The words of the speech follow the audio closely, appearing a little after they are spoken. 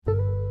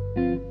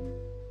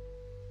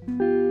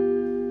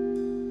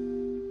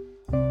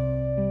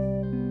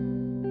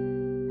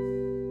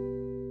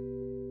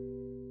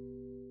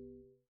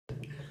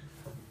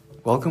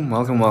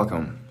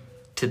Welcome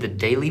to the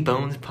Daily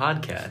Bones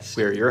podcast.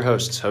 We are your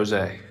hosts,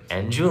 Jose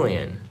and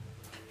Julian.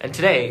 And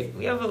today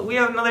we have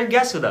another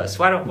guest with us.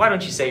 Why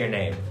don't you say your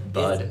name,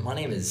 bud? My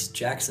name is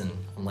Jackson.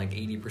 I'm like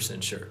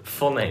 80% sure.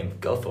 Full name,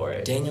 go for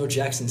it. Daniel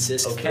Jackson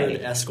Sisk, Okay.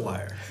 3rd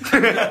Esquire.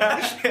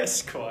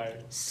 Esquire.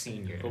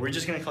 Senior. But we're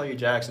just gonna call you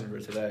Jackson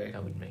for today.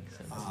 That would make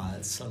sense.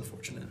 That's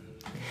unfortunate.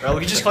 Well, we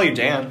can just call you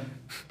Dan.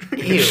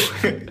 Ew.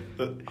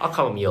 I'll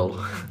call him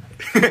Yo.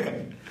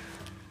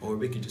 Or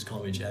we could just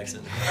call me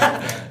Jackson.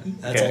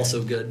 That's Okay.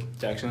 also good.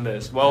 Jackson it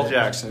is. Well,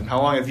 Jackson,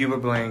 how long have you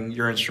been playing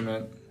your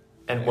instrument?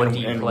 And what do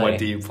you play? What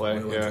do you play?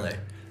 What do I play?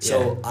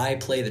 So I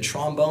play the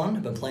trombone.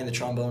 I've been playing the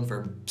trombone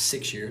for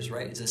 6 years,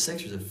 right? Is it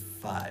 6 or is it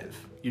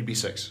 5? You'd be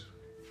 6.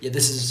 Yeah,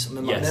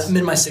 I'm Yes.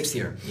 in my 6th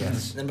year.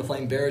 Yes. Then I've been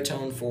playing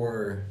baritone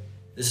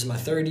this is my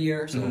 3rd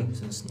year, so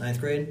since 9th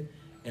grade.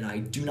 And I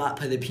do not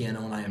play the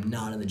piano, and I am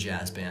not in the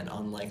jazz band,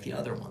 unlike the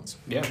other ones.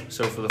 Yeah.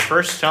 So for the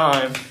first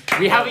time,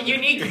 We have a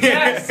unique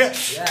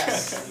guest.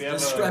 Yes. We have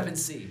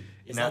Discrepancy.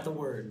 Is that the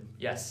word?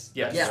 Yes,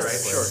 Yes. the right word.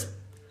 Sure.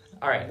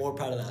 All right. More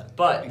proud of that.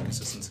 But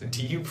Inconsistency.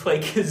 do you play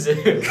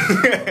kazoo?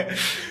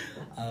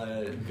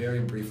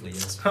 Very briefly,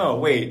 yes. Oh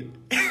wait.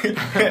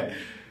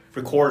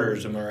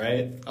 Recorders, am I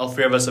right? All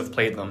 3 of us have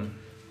played them.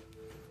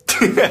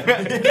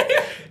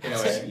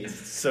 Anyway,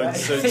 so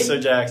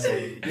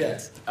Jackson,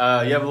 Yes. you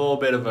have a little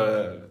bit of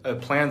a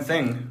planned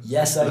thing.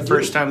 Yes, For I the do.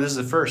 first time, this is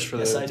the first for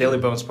Yes, the I Daily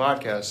do. Bones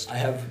podcast. I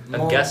have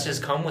A guest has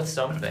come with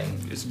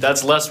something.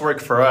 That's less work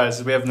for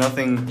us. We have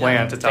nothing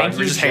planned to talk. Thank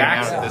We're you, just hanging out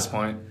Jackson. at this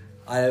point.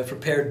 I have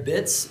prepared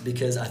bits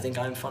because I think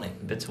I'm funny.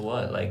 Bits of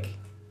what? Like,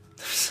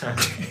 sorry.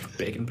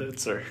 Bacon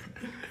bits or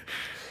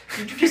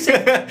Did you just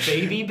say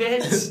baby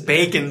bits?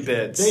 bacon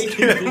bits?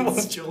 Bacon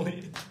bits,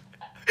 Julian.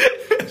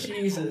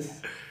 Jesus.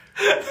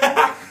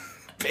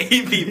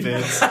 Baby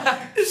bits.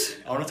 I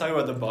want to talk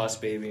about the Boss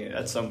Baby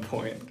at some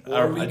point. Or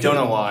I we don't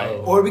know could- why.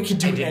 Or we could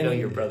do I didn't know any-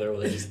 your brother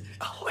was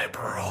A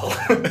liberal.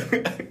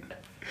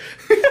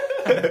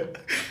 that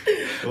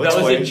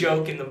was a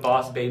joke in the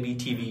Boss Baby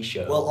TV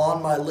show. Well,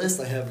 on my list,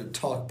 I have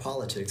talk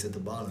politics at the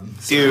bottom.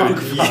 So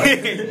Dude,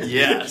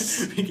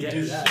 yes. we can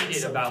do that.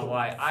 Shit about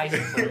why I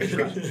support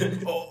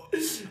Trump. Oh,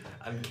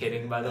 I'm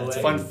kidding, by the way.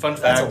 fun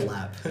That's fact. a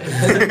lap.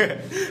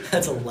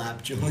 That's a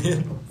lap,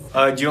 Julian.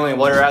 Julian,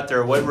 while you're out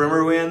there, what room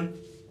are we in?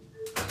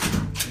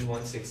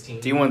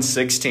 D116.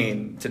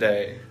 D116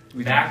 today.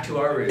 Back to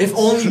our roots. If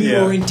only we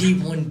Yeah. were in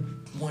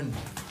D115,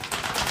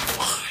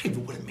 it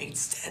would have made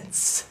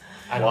sense.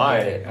 I don't Why?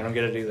 get it. I don't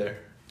get it either.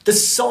 The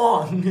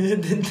song,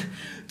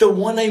 the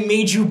one I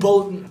made you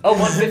both. Oh,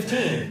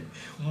 115.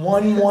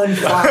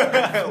 115.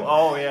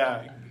 Oh,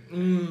 yeah.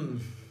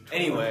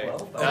 Anyway,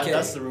 Well, okay.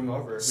 that's the room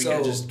over. We So-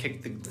 can just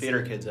kick the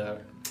theater kids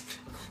out.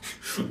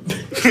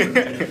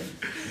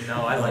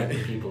 No, I like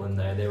the people in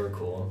there. They were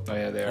cool. Oh,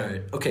 yeah, they are.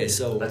 Alright, okay,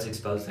 so... Let's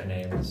expose their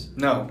names.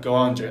 No, go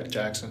on,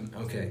 Jackson.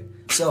 Okay,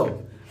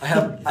 so I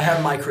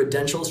have my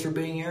credentials for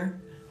being here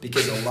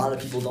because a lot of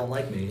people don't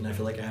like me, and I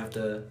feel like I have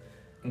to.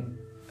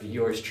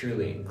 Yours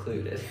truly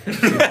included.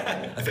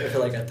 I feel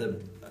like I have to.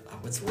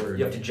 What's the word?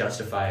 You have to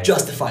justify it.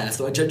 Justify. That's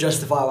the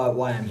justify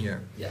why I'm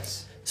here.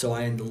 Yes. So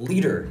I am the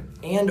leader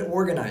and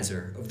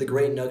organizer of the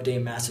Great Nug Day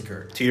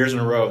Massacre. 2 years in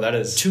a row. That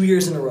is. 2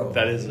 years in a row.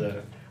 That is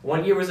a.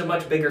 1 year was a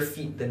much bigger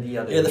feat than the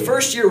other. Yeah, the year.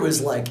 first year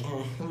was like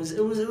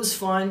it was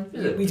fine.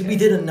 We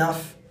did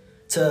enough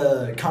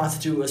to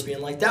constitute us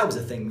being like that was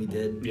a thing we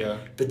did. Yeah.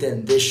 But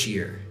then this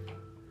year.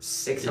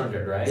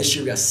 600, right? This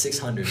year we got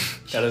 600.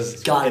 That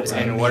is. God, and it's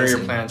what are your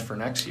amazing. plans for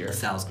next year?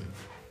 1,000.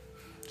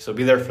 So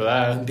be there for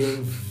I'm that.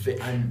 being.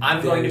 I'm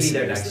going to be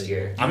there next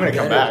year. I'm gonna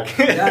come better- back.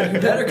 Yeah, you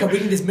better come. We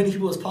need as many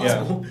people as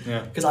possible.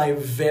 Yeah. Because I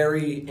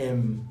very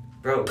am.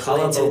 Bro,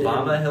 call up planted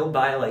Obama. in- He'll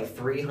buy like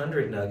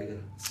 300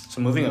 nuggets.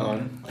 So moving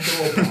on. Like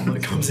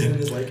Obama comes in and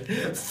is like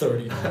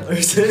 $30.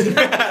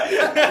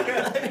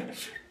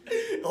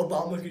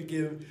 Obama could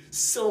give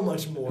so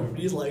much more. But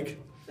he's like,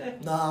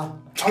 nah.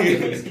 I'll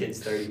give these kids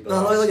 30 bucks.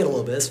 No, I'll get a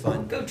little bit. It's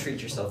fine. Go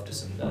treat yourself to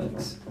some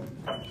nugs.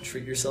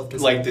 Treat yourself to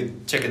Like the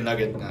chicken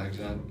nugget nugs,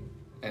 not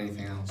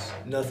anything else.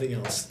 nothing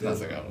else.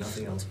 Nothing else.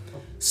 Nothing else.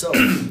 So,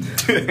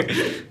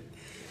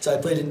 so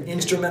I played an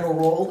instrumental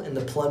role in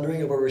the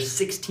plundering of over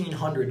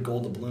 1,600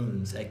 gold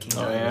doubloons at King's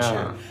Oh, Island this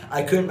yeah. year.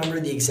 I couldn't remember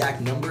the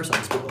exact number, so I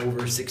just put over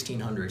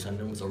 1,600. So I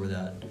know it was over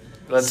that.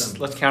 Let's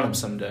count them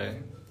someday.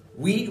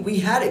 We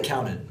had it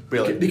counted.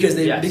 Really? Because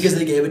they Yes. because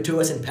they gave it to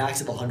us in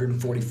packs of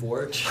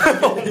 144.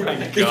 Oh my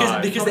god. Because How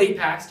many they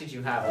packs did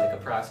you have, like,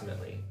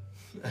 approximately?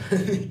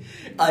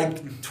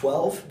 like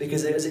 12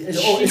 because it's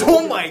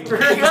Oh my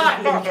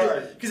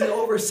god. because it's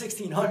over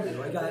 1,600.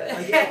 Like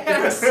I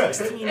get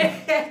 16.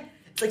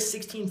 It's like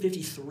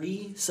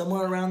 1653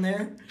 somewhere around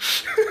there.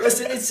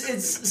 Listen,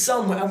 it's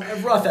somewhere a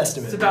rough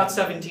estimate. It's about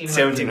 1,700.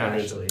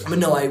 1,700. Actually. I mean,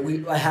 no,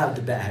 I have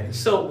the bag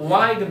So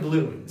why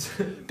doubloons?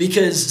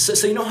 because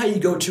so you know how you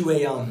go to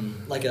a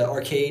like an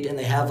arcade and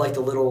they have like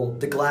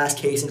the glass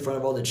case in front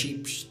of all the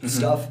cheap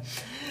stuff.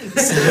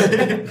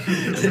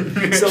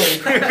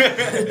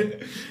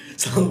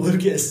 So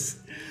Lucas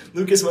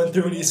Lucas went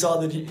through and he saw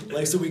that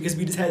because we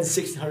just had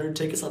 1,600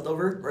 tickets left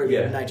over, or we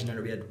had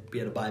 1,900. We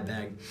had to buy a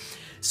bag,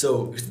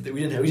 so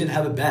we didn't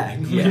have a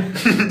bag.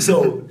 Yeah.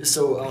 so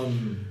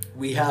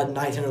we had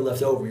 1,900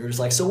 left over. We were just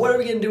like, so what are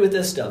we gonna do with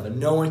this stuff? And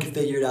no one could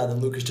figure it out.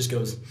 And Lucas just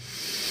goes.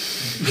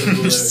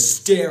 Just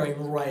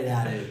staring right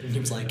at it, and he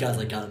was like, "Guys,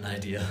 I got an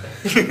idea."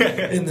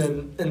 and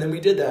then we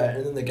did that,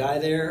 and then the guy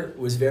there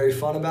was very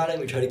fun about it.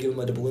 We tried to give him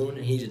a balloon,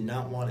 and he did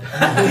not want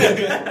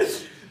it.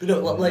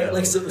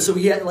 So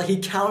he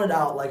counted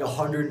out like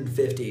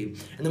 150,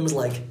 and then was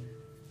like,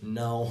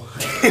 "No,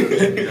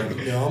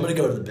 no, I'm gonna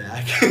go to the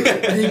back."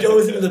 And he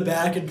goes into the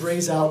back and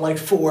brings out like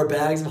 4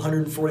 bags of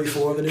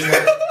 144 of it.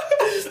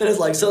 And it's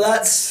like, so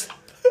that's.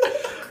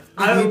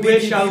 I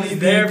wish I was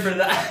there for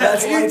that.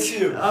 That's Me like,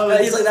 too.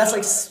 he's like, that's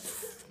like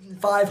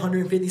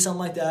 550, something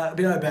like that.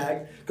 Be right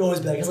back. Goes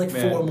back. It's like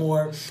 4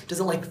 more. Does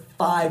it like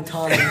 5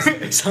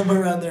 times,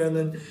 somewhere around there, and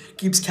then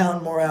keeps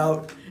counting more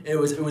out. It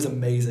was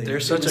amazing.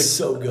 So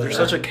good. There's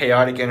such a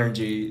chaotic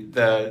energy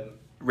that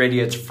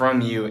radiates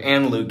from you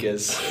and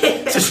Lucas.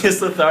 It's just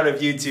the thought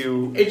of you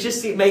two. It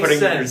just makes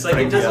sense. Like,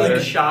 it doesn't together.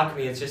 even shock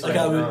me. It's just like,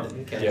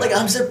 okay. Yeah. Like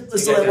I'm so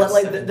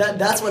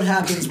that's what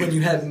happens when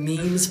you have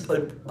memes,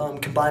 but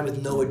combined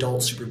with no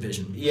adult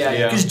supervision.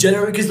 Yeah.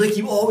 Because like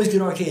you always get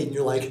an arcade and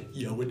you're like,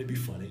 wouldn't it be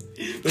funny?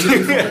 And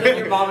then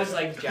your mom is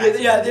like,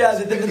 Jackson. Yeah.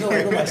 Then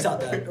they're like, stop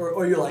that,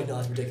 or you're like, no,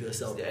 it's ridiculous.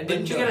 So, And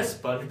didn't you get a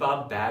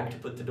SpongeBob bag to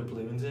put the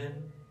doubloons in?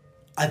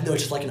 No,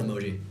 it's just like an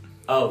emoji.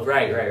 Oh,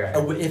 right.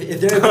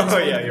 If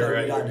there you're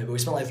right. We got it, but we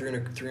spent like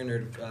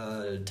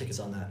 300 tickets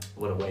on that.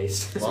 What a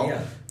waste. Well,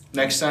 yeah.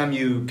 Next time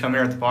you come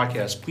here at the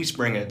podcast, please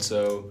bring it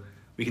so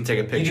we can take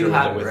a picture You do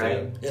have with it, it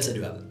right? with you. Yes, I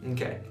do have it.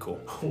 Okay. Cool.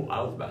 Oh,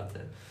 I was about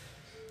to.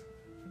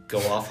 Go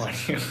off on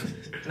you.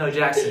 No,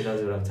 Jackson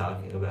knows what I'm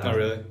talking about. Oh,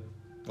 really?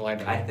 Well, I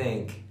don't. I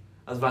think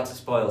I was about to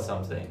spoil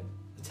something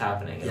that's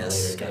happening at a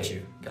later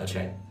date. Got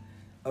you.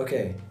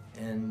 Okay,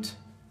 and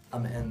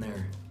I'm gonna end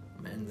there.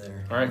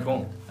 All right,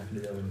 cool. I can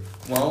do that one.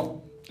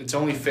 Well, it's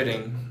only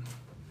fitting.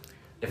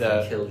 If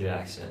I kill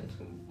Jackson.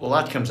 Well,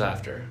 that comes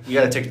after. We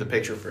got to take the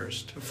picture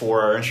first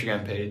for our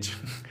Instagram page.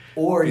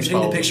 Or you Please take the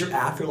follow. picture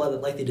after,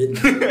 like they did in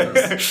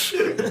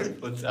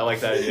the I like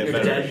that idea Your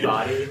better. dead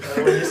body.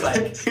 We're just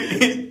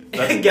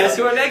like, guess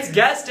who our next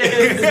guest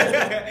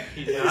is?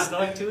 He's not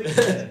going to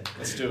again.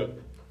 Let's do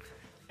it.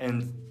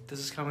 And this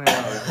is coming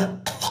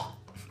out.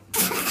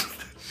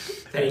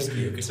 Thank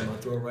you. Because I'm gonna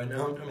throw it right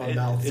now in my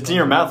mouth. It's in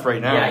your mouth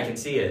right now. Yeah, I can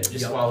see it.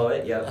 Just Yep. swallow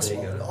it. Yep, That's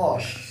there you one.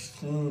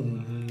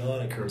 go.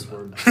 Not a curse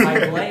word. My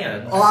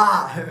gland.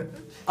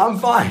 I'm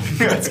fine.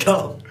 Let's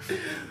go.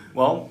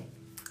 Well,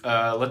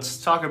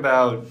 let's talk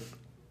about.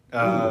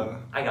 I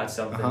got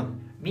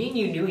something. Me and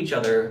you knew each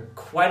other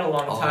quite a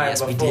long Oh, time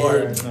yes, we before.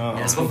 did. Oh.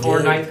 Yes, we Before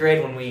did. 9th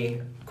grade when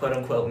we quote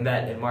unquote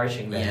met in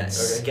marching band,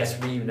 Yes. or I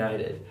guess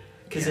reunited.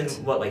 Because Yes.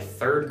 in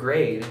 3rd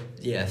grade,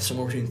 Yeah,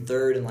 somewhere between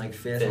 3rd and like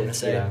 5th, I'm gonna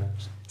say. yeah,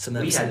 Some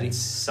we city. had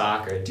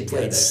soccer We together.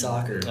 played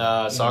soccer.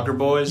 Soccer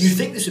boys. You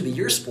think this would be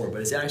your sport,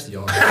 but it's actually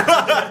ours.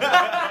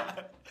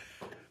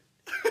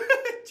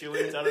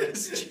 Julian's out of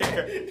his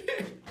chair.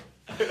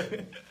 I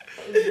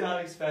was not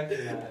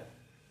expecting that.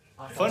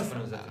 Fun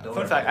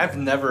fact: I've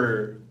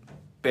never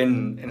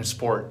been in a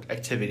sport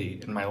activity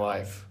in my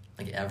life.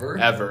 Like ever?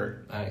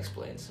 Ever. That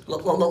explains.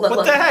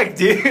 What the heck,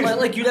 dude?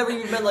 Like you never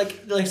even been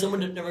like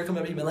someone had never come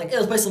up to you and been like, hey,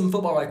 let's play some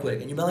football right quick,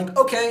 and you've been like,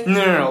 okay.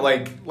 No,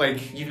 like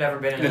You've never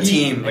been in a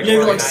team. You never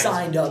organized-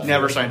 signed up.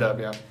 Never signed up.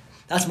 Yeah.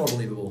 That's more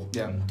believable.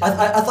 Yeah.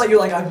 I thought you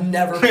were like, I've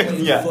never played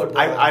Yeah. football.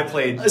 I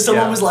played.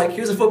 Someone yeah. was like,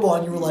 here's a football,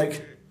 and you were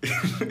like,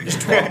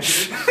 just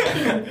dropped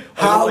it.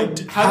 How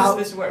does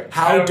this work?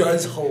 How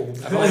does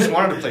hold? I've always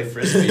wanted to play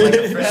frisbee. Like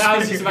a frisbee. I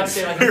was just about to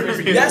say like a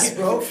frisbee. Yes,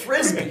 bro,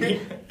 frisbee.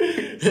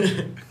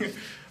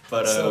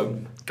 But So-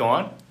 go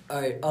on.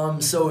 All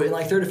right. So in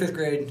like 3rd or 5th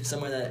grade,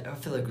 somewhere that I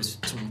feel like was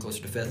somewhere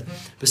closer to 5th.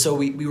 But so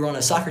we were on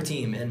a soccer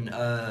team, and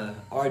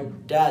our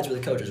dads were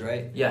the coaches,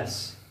 right?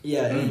 Yes.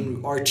 Yeah,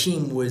 and our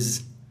team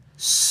was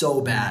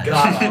so bad.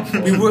 God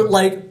awful. We were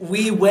like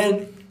we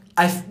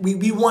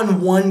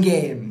won one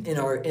game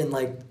in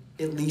like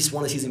at least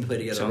one of the seasons we played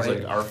together, Sounds right?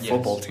 like our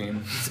football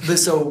team. But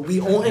so we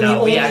only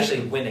we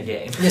actually win a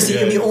game. Yeah, see,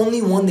 and we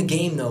only won the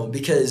game though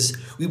because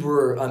we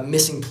were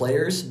missing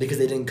players because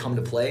they didn't come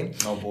to play.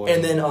 Oh boy.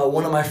 And then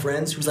one of my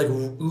friends who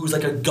was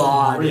like a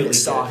god Really at good.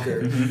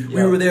 soccer. Mm-hmm.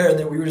 We were there and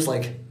then we were just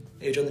like,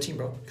 "Hey, join the team,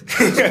 bro.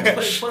 Play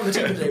on the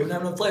team today. We don't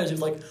have enough players." He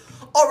was like,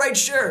 "All right,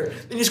 sure."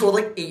 And he scored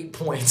like 8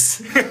 points.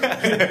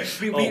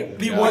 we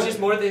God. won. Which is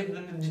more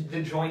than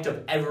the joint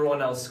of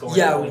everyone else scoring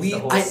Yeah, points the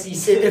whole I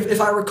season. if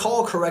I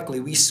recall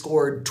correctly, we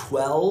scored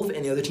 12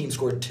 and the other team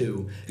scored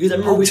 2. Because I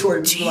remember we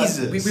scored.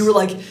 Jesus. We were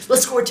like,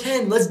 let's score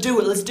 10. Let's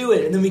do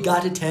it. And then we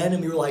got to 10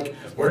 and we were like,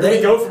 Where do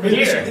we go from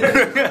here?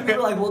 We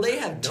were like, well, they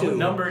have 2. No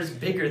number is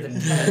bigger than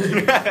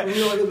 10.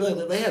 We were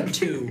like, they have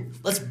 2.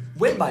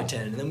 win by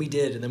 10, and then we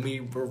did, and then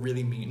we were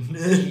really mean.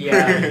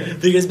 Yeah.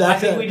 Because back I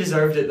think then, we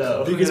deserved it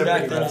though. because We had a back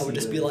pretty then rough I would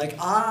just be season. like,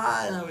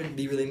 and I would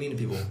be really mean to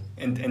people.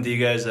 And do you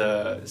guys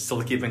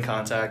still keep in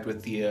contact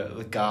with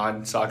the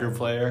God soccer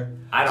player?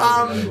 I don't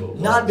even know who it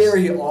was. Not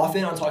very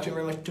often. I don't talk to him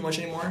very much, too much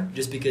anymore,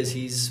 just because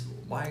he's.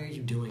 Why are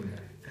you doing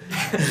that?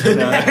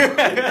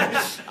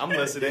 I'm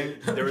listening.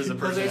 There was a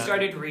Because person. I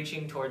started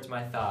reaching towards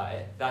my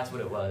thigh. That's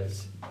what it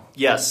was.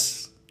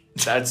 Yes,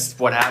 that's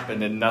what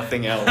happened and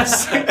nothing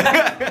else.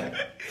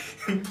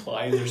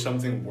 Implies there's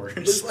something worse.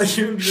 It's like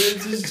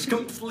it's just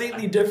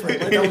completely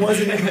different. Like I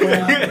wasn't even going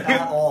after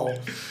at all.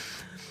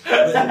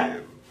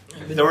 But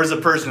There was a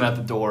person at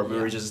the door. We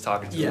were just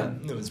talking to yeah,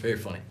 him. no, it's very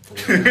funny.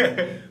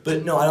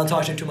 But no, I don't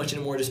talk to him too much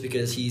anymore, just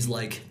because he's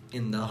like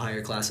in the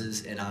higher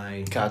classes, and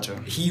Gotcha.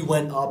 he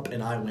went up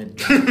and I went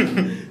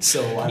down.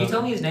 So I Can you don't.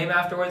 tell me his name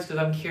afterwards? Because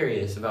I'm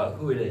curious about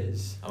who it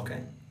is.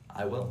 Okay,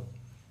 I will.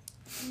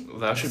 Well,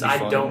 that should 'Cause be I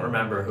fun. don't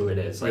remember who it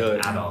is, like, Really?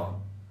 at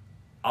all.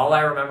 All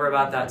I remember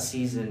about that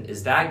season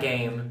is that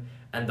game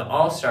and the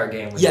All-Star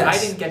game, which Yes.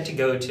 I didn't get to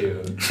go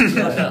to.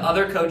 But the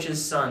other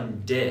coach's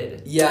son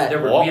did. Yeah.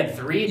 We had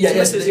two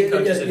assistant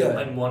coaches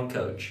and one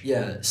coach.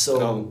 Yeah.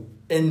 So. Oh.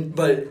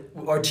 But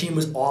our team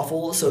was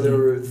awful, so there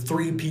were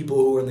 3 people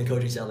who were in the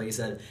coaching staff, like I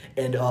said,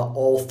 and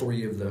all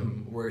 3 of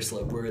them were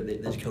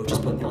the coaches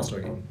put in the All-Star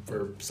game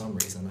for some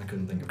reason. I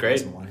couldn't think of Great.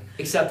 the reason why.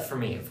 Except for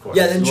me, of course.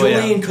 Yeah, then Well,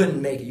 yeah. Julian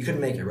couldn't make it. You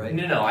couldn't make it, right?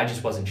 No, I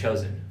just wasn't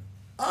chosen.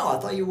 Oh, I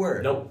thought you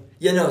were. Nope.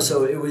 Yeah, no.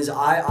 So it was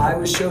I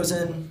was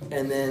chosen,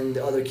 and then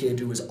the other kid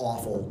who was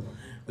awful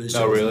was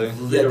chosen. Oh, really? Yeah,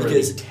 Literally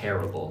because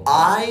terrible.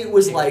 I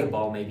was Kicked like, the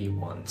ball maybe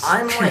once.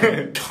 I'm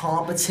like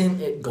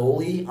competent at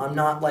goalie. I'm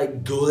not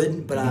like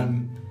good, but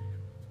I'm.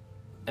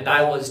 And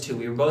I was too.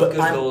 We were both But good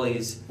I'm-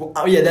 goalies. Well,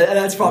 oh yeah,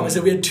 that's the problem.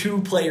 So we had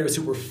 2 players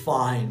who were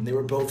fine. They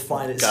were both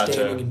fine at Gotcha,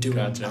 standing and doing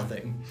gotcha.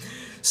 nothing.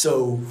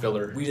 So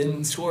Filler. we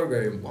didn't score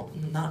very well.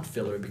 Not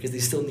filler, because they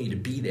still need to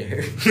be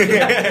there.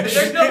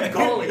 There's no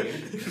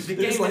goalie. The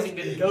game It's like, isn't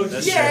going to go to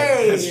That's Yay!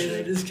 true. That's And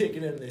they just kick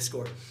it in and they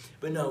score.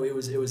 But no, it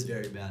was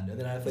very bad. And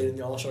then I played in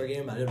the All-Star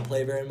game. I didn't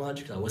play very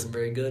much because I wasn't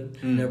very good.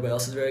 And everybody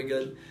else was very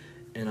good.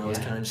 And I was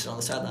Yeah. kind of just on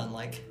the sideline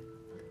like,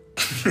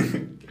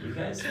 You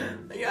guys.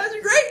 you guys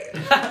are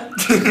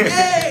great!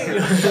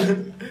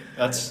 Yay!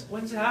 That's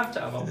When's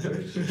halftime? I'm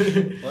thirsty.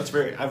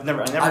 very. I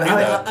never knew I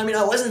that. mean,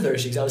 I wasn't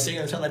thirsty because I was sitting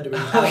on the sideline doing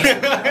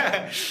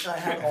I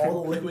had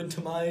all the liquid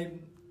to my...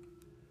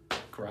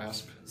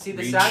 Grasp. See, the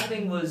Reach. sad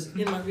thing was,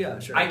 Yeah,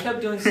 sure. I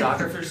kept doing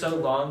soccer for so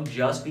long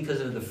just because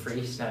of the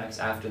free snacks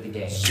after the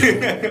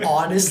game.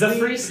 Honestly, The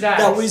free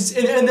snacks. that was,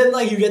 and then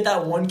like you get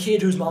that one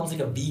kid whose mom's like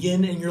a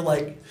vegan, and you're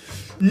like,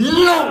 no,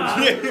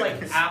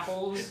 Like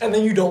apples. and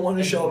then you don't want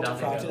to And show up to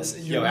nothing practice, else.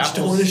 and you Yo, just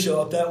don't apples- want to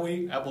show up that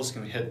week. Apples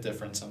can hit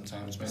different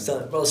sometimes, man. Yeah.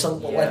 Like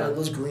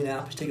those green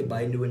apples, take a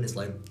bite into it, and it's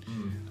like,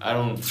 I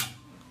don't.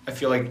 I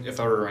feel like if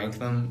I were to rank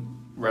them,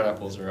 red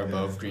apples are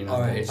above green all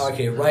right, apples.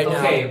 okay, right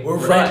Okay, now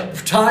we're but-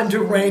 time to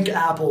rank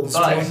apples.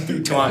 But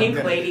Come on.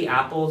 pink lady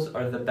apples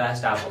are the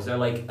best apples. They're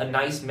like a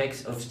nice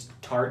mix of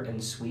tart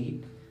and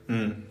sweet.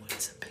 Mm.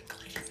 What's a pink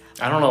lady apple?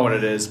 I don't know what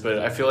it is, but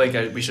I feel like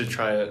we should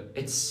try it.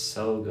 It's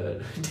so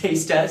good.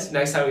 Taste test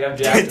next time we have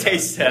Jack.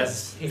 Taste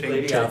test. Pink Pink-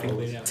 lady pink apples.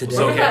 lady apples.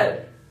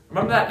 Today.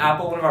 Remember that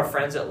apple one of our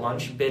friends at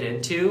lunch bit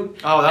into?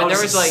 Oh, that And was,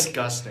 there was, like-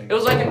 disgusting. It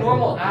was like a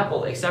normal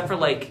apple, except for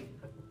like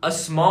a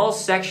small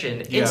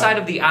section Yeah. inside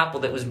of the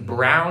apple that was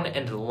brown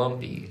and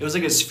lumpy. It was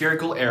like a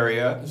spherical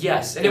area.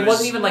 Yes, and It it, was-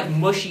 wasn't even like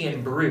mushy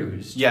and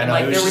bruised. Yeah, and, no,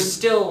 like it was there was just-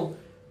 still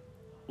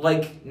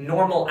like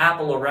normal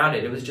apple around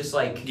it. It was just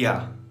like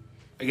Yeah.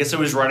 I guess it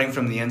was running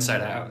from the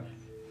inside out.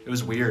 It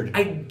was weird.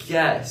 I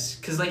guess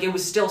because like it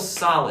was still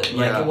solid.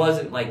 Like Yeah. it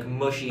wasn't like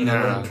mushy and No, it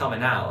no, wasn't no.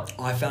 coming out.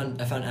 Oh, I found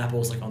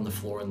apples like on the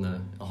floor in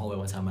the hallway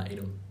one time. I ate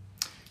them.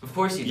 Of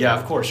course you did. Yeah,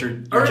 of course. You're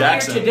Earlier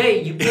Jackson.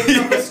 today, you picked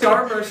up a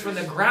Starburst from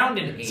the ground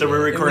and ate So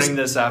we're it. recording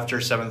this after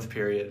 7th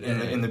period.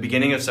 Yeah. In the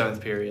beginning of 7th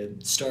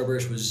period.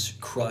 Starburst was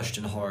crushed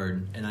and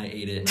hard, and I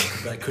ate it,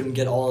 but I couldn't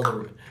get all of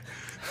the.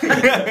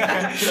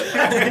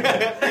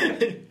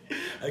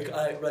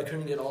 I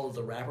couldn't get all of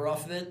the wrapper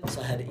off of it,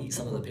 so I had to eat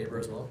some of the paper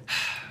as well.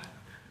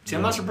 See,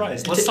 I'm not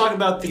surprised. Let's talk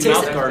about the it tastes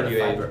mouth like guard a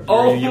you ate. fiber.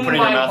 Oh You put it in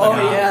your my mouth. Oh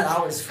and- yeah,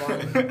 that was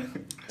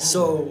fun.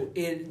 So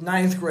in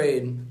 9th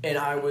grade, and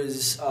I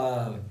was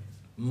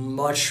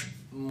much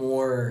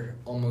more,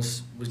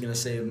 almost was gonna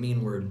say a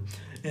mean word,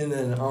 and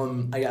then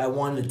I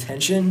wanted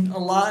attention a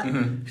lot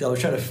because I was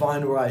trying to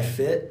find where I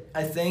fit,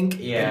 I think,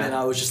 Yeah. and then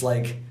I was just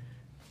like,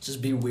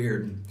 just be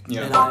weird,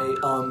 Yeah. and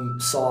I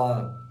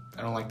saw.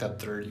 I don't like that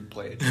third you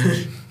played.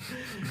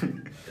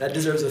 That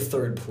deserves a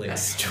 3rd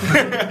place.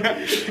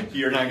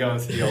 You're not going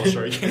to the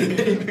All-Star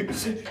game.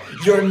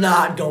 You're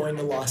not going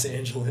to Los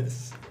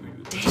Angeles.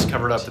 We just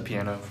covered up the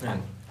piano.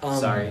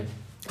 Sorry.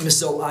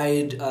 So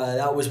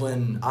that was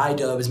when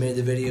iDubbbz made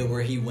the video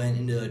where he went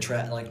into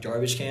like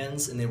garbage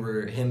cans, and they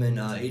were him and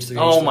H3.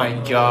 Oh my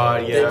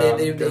god, yeah.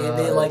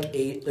 They like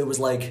ate. It was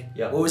like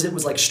Yeah. what was it? It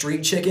was like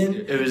street chicken.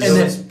 It was- and It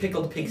then, was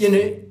pickled pig. you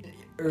know.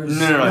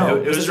 No.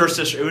 It was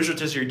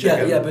rotisserie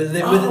chicken. Yeah, but they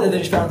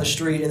just found it on the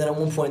street, and then at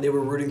one point they were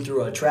rooting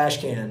through a trash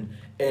can,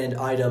 and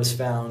iDubbbz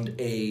found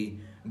a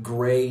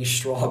gray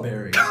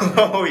strawberry.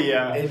 Oh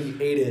yeah. And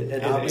he ate it,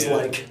 and I was Yeah.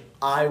 like,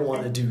 I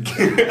want to do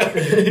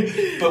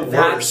that. But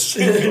worse.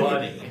 That's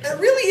funny. It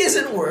really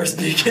isn't worse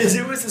because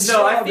it was a No,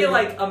 strawberry. I feel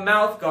like a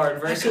mouth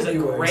guard versus a could be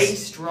worse. gray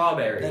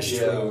strawberry. That's Yeah,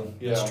 true.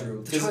 yeah. That's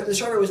true. The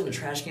strawberry was in the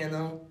trash can,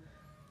 though.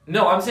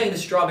 No, I'm saying the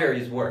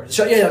strawberry is worse.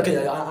 So yeah,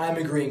 okay, I'm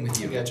agreeing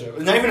with you. Gotcha.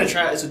 It's not even a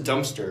trash. It's a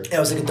dumpster. Yeah, it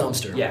was like a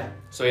dumpster. Yeah.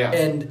 So yeah.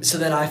 And so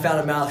then I found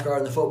a mouth guard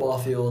in the football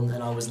field,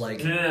 and I was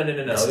like, No.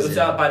 This It is was it.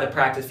 out by the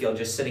practice field,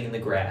 just sitting in the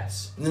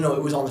grass. no,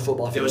 it was on the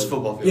football field. It was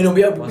football field. You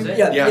know, Was it?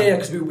 yeah,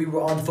 because we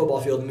were on the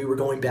football field and we were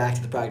going back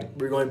to the practice.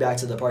 We were going back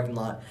to the parking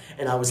lot,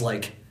 and I was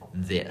like,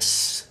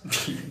 this,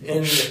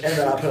 and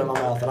then I put it in my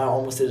mouth, and I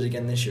almost did it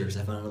again this year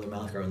because I found another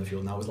mouth guard in the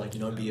field, and I was like,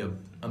 it'd be an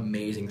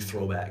amazing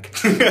throwback.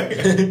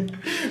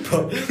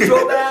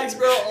 Throwbacks,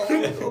 bro.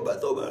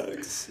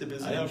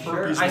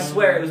 Throwbacks. I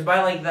swear, it was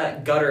by like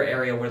that gutter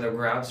area where the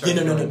ground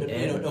started.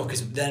 No,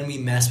 because then we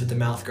messed with the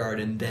mouth guard,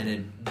 and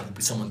then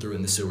someone threw it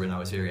in the sewer, and I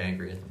was very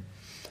angry at them.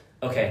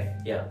 Okay,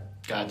 yeah.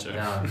 Gotcha.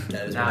 No,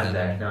 That is now what I'm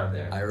there. happened. Now I'm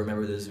there. I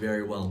remember this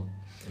very well.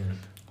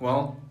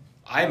 Well,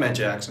 I met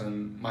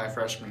Jackson my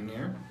freshman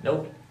year.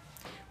 Nope.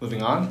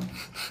 Moving on.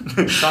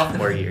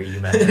 Sophomore year, you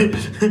met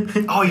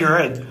him. Oh, you're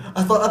right.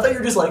 I thought you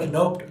were just like,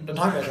 nope, don't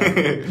talk about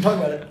it. Don't talk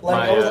about it.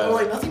 Like, I was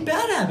like, nothing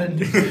bad happened.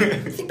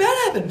 Nothing bad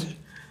happened.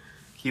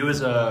 He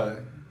was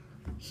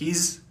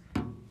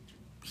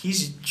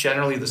he's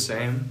generally the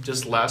same,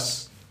 just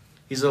less.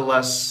 He's a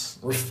less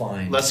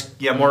Refined.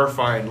 more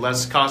refined,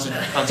 less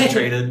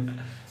concentrated.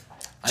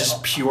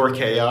 Just pure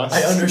chaos.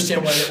 I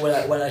understand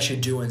what I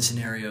should do in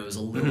scenarios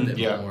a little bit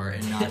Yeah. more,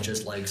 and not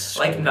just like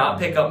Like not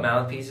pick up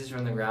mouthpieces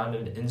from the ground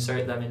and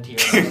insert them into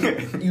your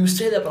mouth. You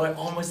say that, but I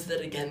almost did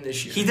that again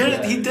this year. He did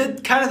Yeah. He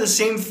did kind of the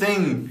same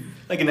thing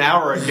like an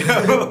hour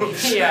ago.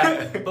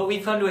 Yeah, but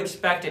we've come to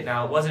expect it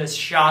now. It wasn't as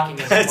shocking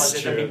as it That's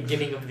was at true. the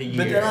beginning of the year.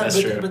 But then,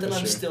 That's true. but then That's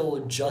I'm true. still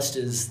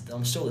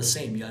I'm still the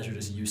same. You guys are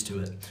just used to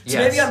it. So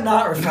Yes. maybe I'm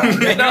not refined.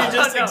 Maybe No,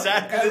 just no.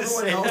 exactly the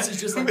Everyone same. else is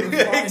just like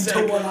refined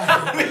Exactly. to what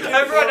I am.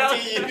 Everyone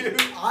else- You.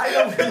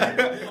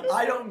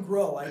 I don't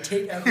grow. I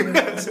take everyone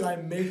else and I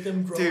make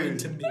them grow Dude.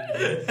 into me.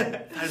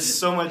 That has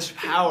so much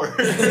power.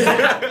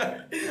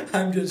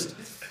 I'm just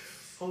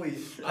Holy,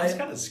 I was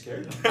kind of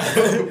scared.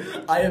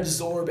 I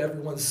absorb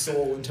everyone's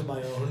soul into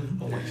my own.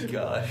 Oh my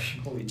gosh.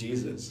 Holy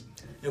Jesus.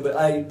 No, but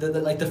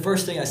like the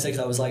first thing I said,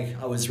 'cause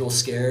I was real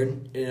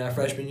scared in our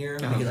freshman year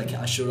because like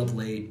I showed up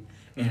late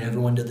and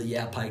everyone did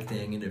the Pike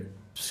thing and it.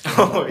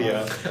 Oh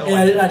yeah.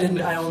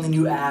 And I only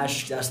knew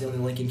Ash. That's the only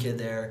Lincoln kid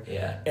there.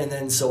 Yeah. And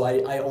then so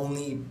I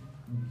only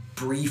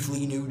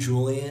briefly knew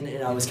Julian,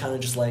 and I was kind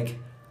of just like.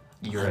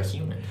 You're a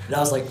human. And I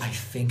was like, I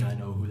think I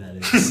know who that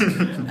is.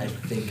 I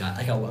think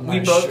I'm We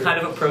not both sure. kind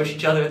of approached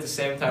each other at the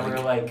same time. We were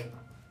like,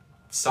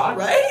 "Sock?"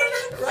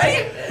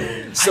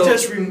 Right? So,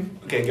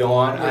 okay, go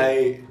on.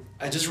 I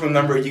just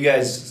remember you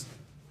guys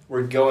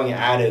were going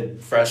at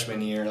it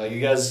freshman year. Like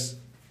you guys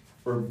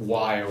were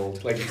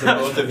wild. Like the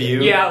both of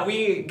you. Yeah,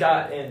 we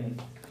got in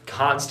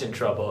constant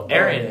trouble.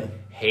 Aaron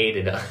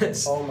hated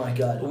us. Oh my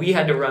god. We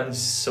had to run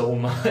so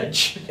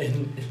much.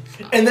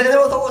 And then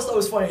what I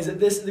was funny is that at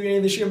the beginning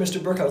of this year,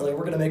 Mr. Burke, I was like,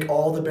 we're gonna make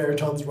all the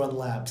baritones run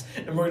laps,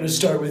 and we're gonna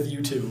start with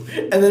you two.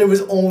 And then it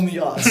was only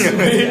us.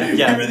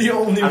 Yeah. We were the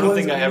only I don't ones.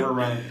 think I ever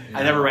ran.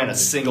 I never ran a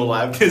single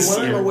lap this What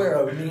I'm year. aware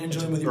of, me and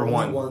Julian were the Or only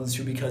one. ones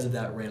who, because of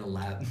that, ran a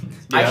lap.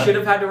 I Yeah. should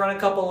have had to run a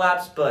couple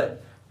laps,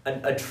 but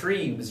a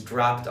tree was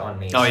dropped on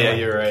me. Oh, so yeah, I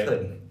you're right.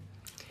 couldn't.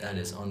 That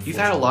is unfortunate. You've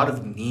had a lot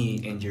of knee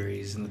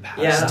injuries in the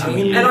past Yeah, 2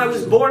 years. and I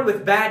was born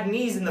with bad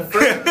knees in the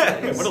first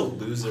place. What a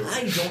loser.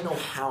 I don't know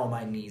how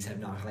my knees have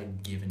not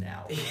like given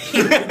out.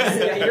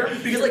 Yeah, you're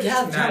Because like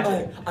half the time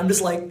Imagine. I'm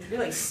just like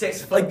You're like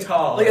 6 foot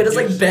tall. like I just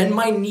You're- like bend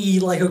my knee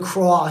like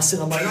across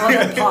and I'm like, oh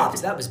that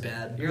popped. That was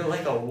bad. You're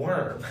like a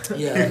worm.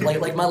 Yeah,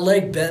 like my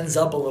leg bends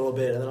up a little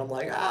bit and then I'm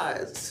like,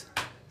 it's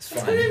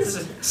fine.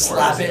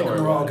 Slap it and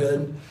we're all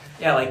good.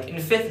 Yeah, like in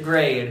 5th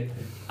grade,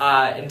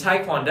 in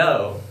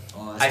Taekwondo,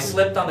 Oh, I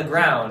slipped on the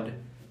ground,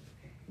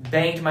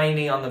 banged my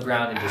knee on the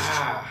ground, and just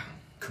Ah.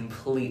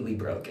 completely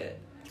broke it.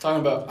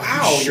 Talking about You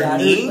ow, your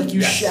shattered- knee. Like you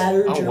Yes.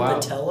 shattered Oh, your wow.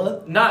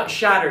 patella. Not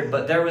shattered,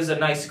 but there was a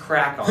nice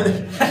crack on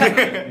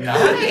it.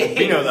 Nice.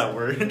 We know that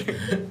word.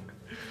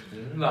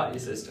 Body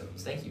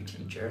systems. Thank you,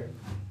 teacher.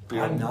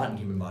 I'm not in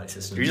human body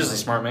systems. You're just a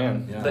smart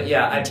man. Yeah. But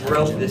yeah, I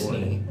broke Intelligent this boy.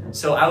 knee.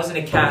 So I was in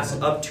a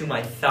cast up to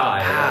my thigh,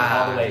 like,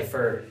 all the way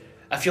for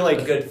I feel a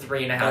like good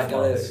 3.5 I gotta-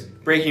 months.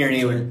 breaking your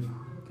knee would,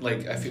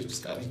 like, I feel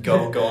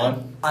go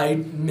on. I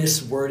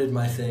misworded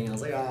my thing. I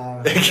was like,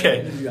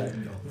 Okay. You guys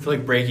can go. I feel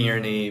like breaking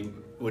your knee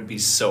would be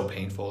so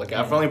painful. Like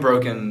I've only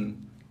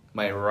broken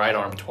my right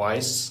arm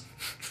twice.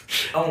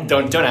 Oh,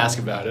 Don't ask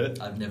about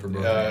it. I've never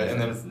broken.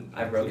 And then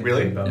I broke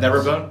really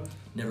never bone.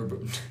 never never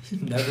broken.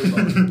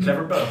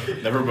 Never both.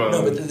 Never bone.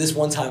 No, but this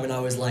one time when I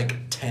was like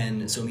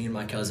 10, so me and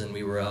my cousin,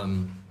 we do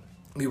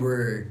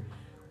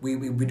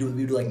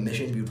like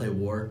missions, we would play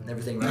war and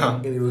everything, right? Uh-huh.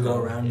 And we would go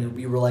around.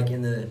 We were like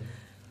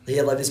they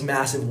had like this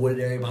massive wooded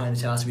area behind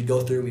his house. We'd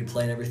go through, we'd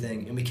play and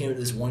everything, and we came to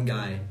this one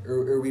guy,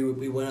 or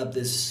we went up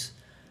this.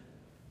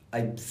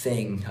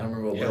 thing. I don't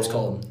remember what it's Hill.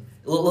 called.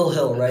 A little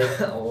hill, right?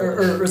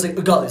 or it was like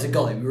a gully. It's a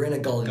gully. We were in a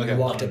gully. Okay. We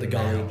walked up the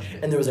gully,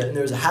 and there was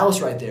a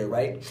house right there,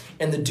 right?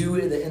 And the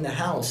dude in the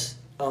house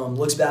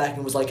looks back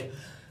and was like,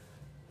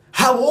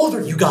 "How old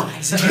are you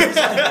guys?" He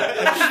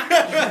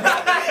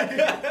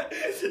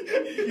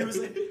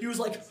was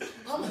like,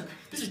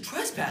 "This is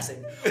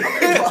trespassing. I'm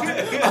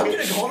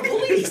gonna call the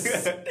police."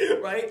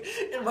 Right?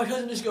 And my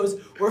cousin just goes,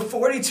 "We're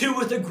 42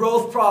 with a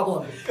growth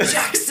problem.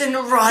 Jackson,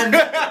 run!"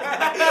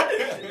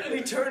 And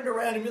he turned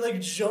around and we like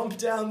jumped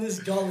down this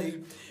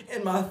gully,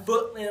 and my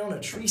foot landed on a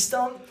tree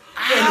stump.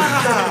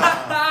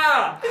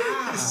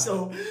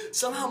 So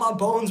somehow my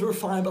bones were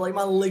fine, but like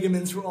my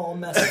ligaments were all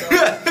messed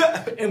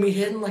up. And we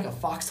hit in like a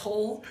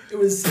foxhole. It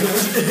was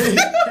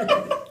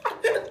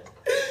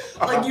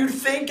like you'd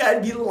think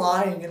I'd be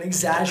lying and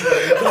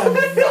exaggerating, but I'm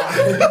not.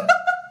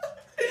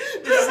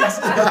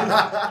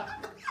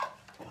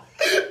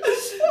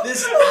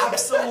 This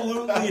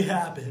absolutely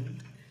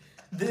happened.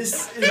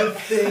 This is a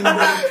thing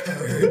that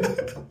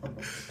occurred.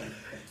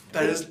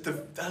 That's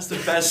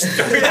the best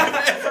story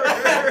I've ever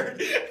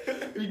heard.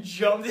 We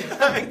jumped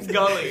down the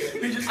gully.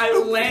 I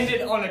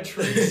landed on a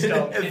tree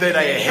stump. And then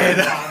I hit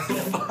a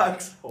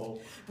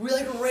foxhole. We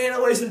like ran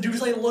away, so the dude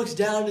like looks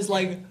down and is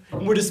like,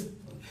 we're just,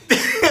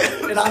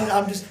 and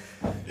I'm just.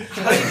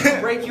 How did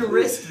you break your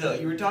wrist though?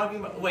 You were talking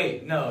about.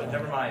 Wait, no,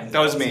 never mind. That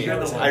was me.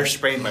 You're the one. I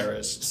sprained my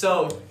wrist.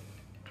 So,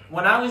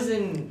 when I was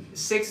in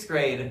 6th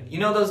grade, you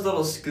know those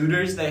little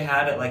scooters they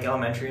had at like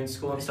elementary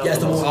school and stuff? Yes,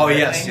 the little oh, scooter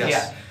yes, thing?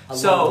 yes. Yeah. I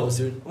So, love those,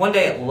 dude. one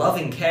day at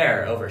Loving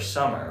Care over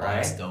summer,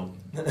 right? That's dope.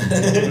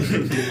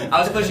 I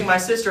was pushing my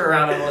sister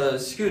around on one of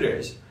those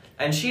scooters,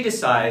 and she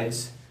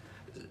decides.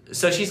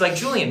 So she's like,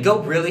 "Julian, go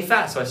really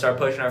fast." So I start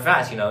pushing her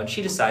fast, and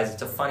she decides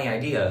it's a funny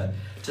idea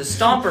to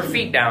stomp her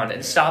feet down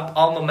and stop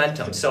all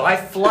momentum. So I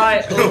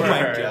fly over my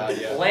her, God,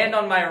 yeah. land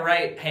on my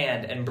right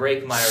hand, and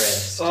break my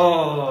wrist.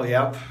 Oh,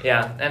 yep.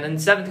 Yeah, and in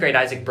 7th grade,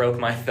 Isaac broke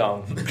my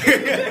thumb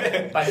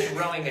by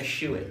throwing a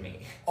shoe at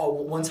me. Oh,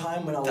 one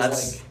time when I was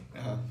That's.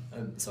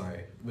 I'm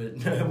sorry, but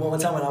one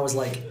time when I was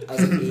 8,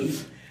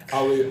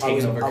 I was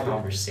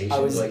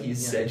conversations like you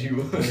said you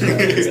would.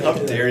 How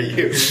dare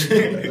you?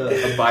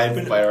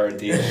 Abide by our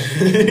deal.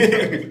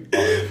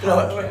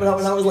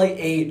 When I was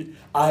 8,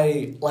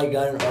 I got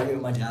in an argument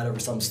with my dad over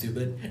something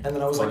stupid, and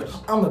then I was like,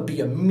 "I'm gonna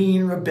be a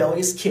mean,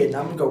 rebellious kid, and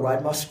I'm gonna go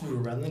ride my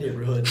scooter around the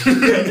neighborhood."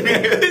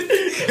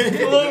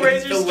 Little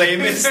razor, the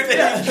lamest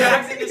thing.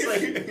 Jackson is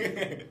like,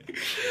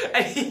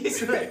 and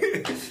he's like,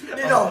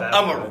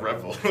 I'm a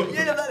rebel.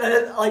 Yeah,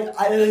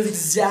 that is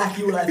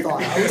exactly what I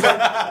thought. I was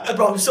like,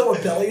 "Bro, I'm so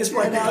rebellious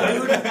right now,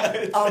 dude.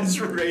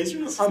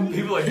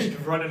 People are just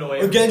running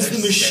away against the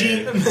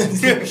machine, bro."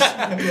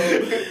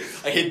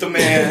 I hate the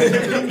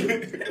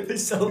man.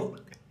 So.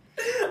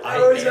 I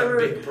always am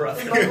remember Big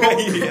Brother. in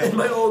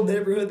my old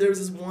neighborhood, there was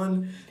this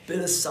one bit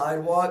of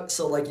sidewalk.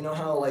 So, you know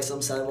how,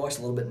 some sidewalks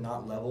a little bit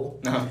not level?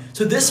 Uh-huh.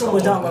 So this one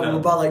was not level,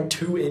 about,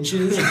 2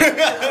 inches.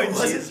 I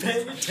wasn't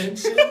paying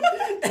attention.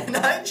 And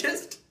I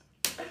just...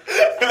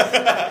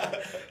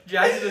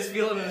 Jackson was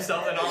feeling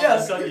himself, and all of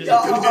a sudden,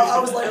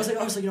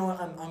 I was like, you know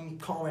what? I'm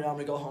calm right now. I'm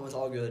gonna go home. It's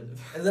all good.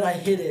 And then I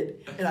hit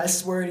it, and I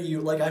swear to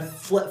you, I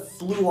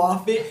flew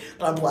off it,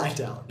 and I blacked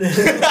out. And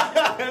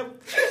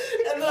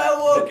then I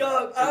woke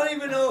up. I don't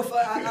even know if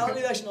I don't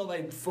even actually know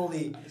if I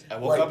fully. I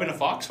woke up in a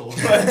foxhole.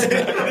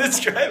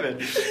 Describe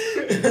it.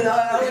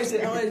 I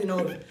don't even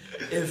know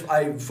if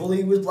I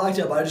fully was blacked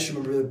out. I just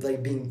remember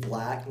being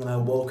black, and then I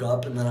woke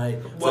up, and then I.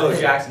 Whoa,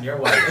 Jackson, you're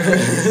white.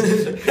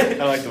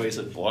 I like the way you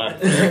said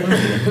black.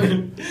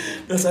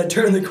 So I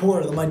turned the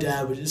corner, and my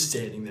dad was just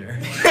standing there.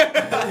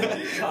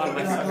 I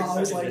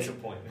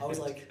was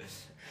like,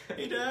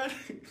 "Hey, Dad."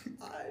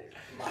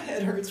 My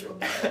head hurts real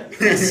bad.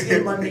 I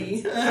skinned my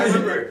knee. I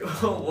remember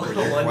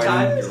one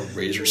time. Your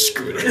razor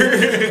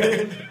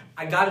scooter.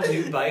 I got a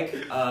new bike,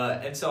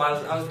 and so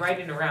I was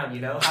riding around,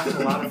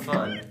 having a lot of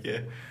fun.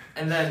 Yeah.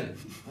 And then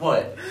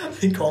what?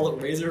 They call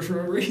it Razor for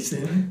a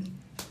reason.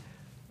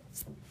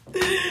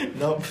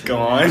 Nope. Go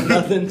on.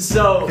 Nothing.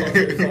 So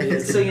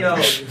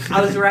I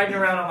was riding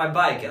around on my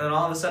bike, and then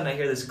all of a sudden I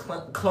hear this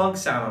clunk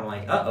sound. I'm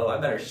like, uh-oh, I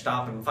better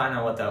stop and find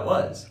out what that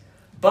was.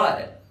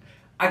 But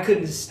I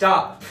couldn't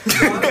stop.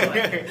 So I was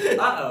like,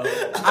 uh-oh,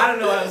 I don't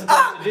know what I was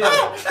supposed to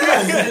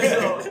do.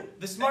 So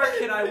the smart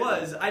kid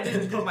I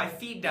didn't put my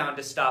feet down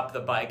to stop the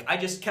bike. I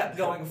just kept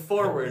going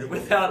forward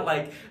without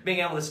being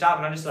able to stop,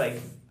 and I'm just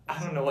like, I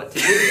don't know what to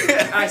do.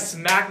 I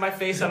smacked my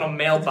face on a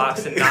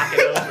mailbox and knocked it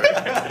over.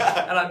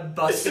 And I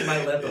busted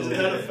my lip. Isn't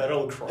that a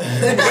federal crime?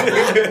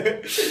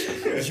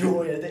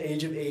 Joy at the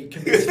age of 8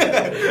 commits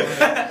federal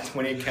crime.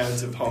 20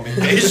 counts of home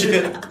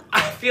invasion.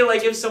 I feel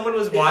like if someone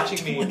was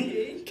watching me,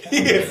 28 counts.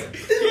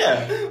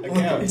 Yeah,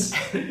 accounts.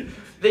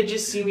 they'd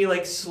just see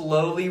me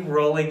slowly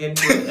rolling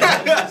into it and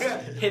then just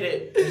hit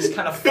it and just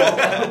kind of fall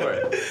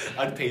over.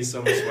 I'd pay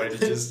so much money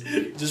to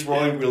just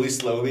rolling really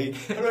slowly.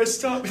 How do I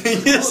stop? They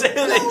just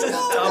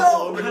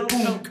topple over.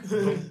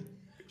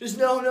 Just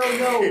no.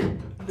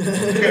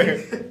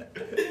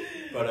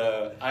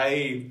 But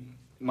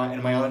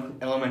in my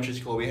elementary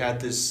school, we had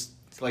this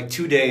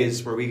 2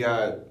 days where we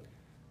got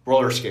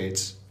roller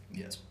skates.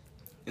 Yes.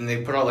 And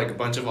they put out like a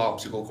bunch of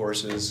obstacle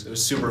courses. It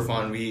was super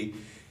fun. We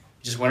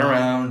just went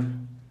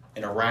around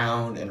and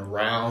around and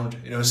around.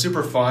 And it was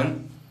super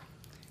fun.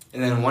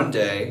 And then one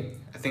day,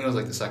 I think it was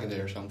like the second day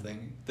or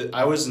something, that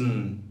I was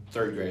in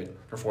 3rd grade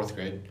or 4th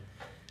grade.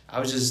 I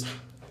was just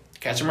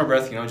catching my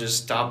breath,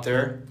 just stopped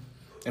there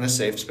in a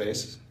safe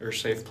space, or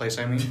safe place,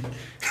 I mean.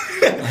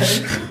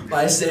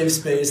 My safe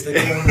space, the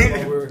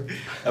corner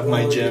of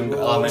my gym,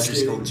 elementary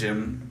school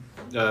gym.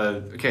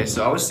 Okay,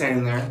 so I was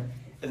standing there,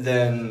 and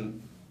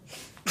then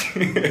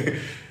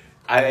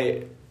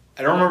I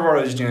don't remember what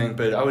I was doing,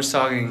 but I was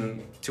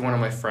talking to one of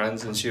my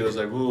friends, and she was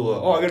like, "Ooh,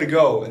 oh, I gotta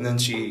go," and then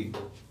she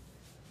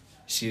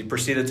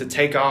proceeded to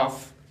take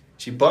off.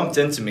 She bumped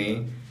into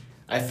me.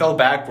 I fell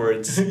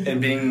backwards, and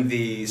being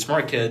the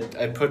smart kid,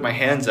 I put my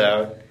hands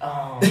out.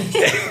 Oh.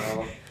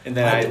 And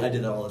then I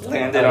did that all the time.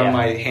 landed on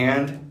my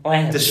hand.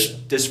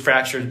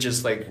 Fractured.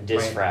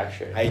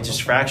 I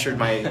just fractured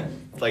my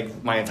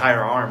my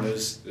entire arm. It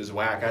was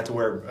whack. I had to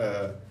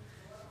wear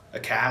a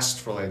cast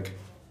for like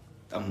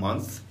a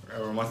month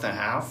or a month and a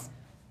half.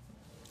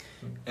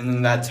 And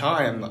then that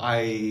time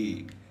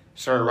I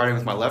started writing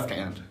with my left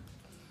hand.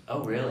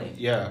 Oh, really?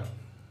 Yeah.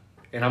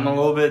 And I'm a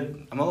little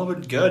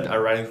bit good at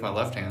writing with my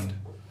left hand.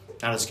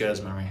 Not as good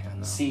as my right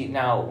hand though. See,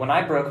 now when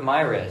I broke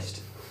my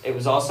wrist, it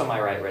was also my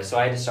right wrist, so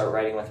I had to start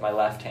writing with my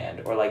left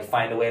hand, or like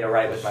find a way to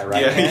write with my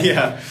right hand.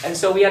 Yeah. And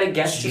so we had a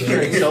guest teacher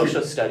in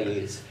social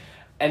studies,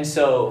 and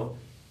so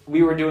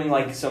we were doing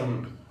like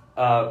some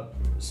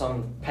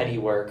petty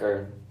work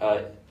or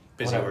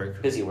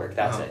busy work.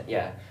 That's it.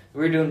 Yeah, we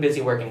were doing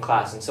busy work in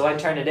class, and so I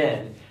turned it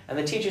in, and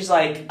the teacher's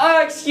like,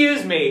 "Oh,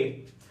 excuse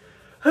me,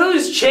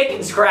 whose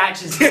chicken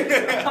scratches?" I'm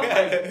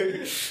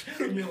like,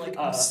 And you're like,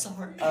 I'm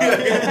sorry.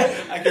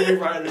 I can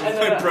rewrite it with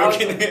my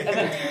broken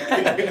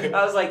hand.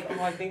 I was like,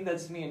 "Oh, I think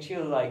that's me," and she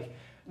was like,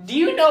 "Do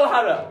you know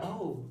how to?"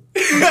 Oh.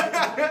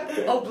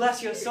 Oh,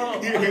 bless your soul.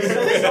 I'm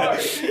so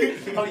sorry.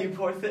 Oh, you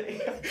poor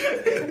thing.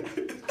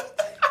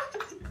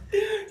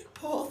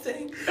 Poor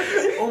thing.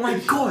 Oh my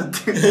god.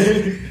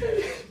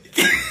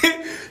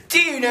 Do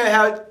you know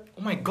how?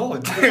 Oh my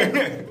god.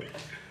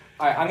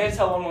 Alright, I'm gonna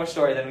tell one more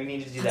story, then we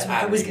need to do That's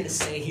that. what I was gonna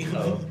say.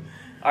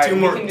 Alright, two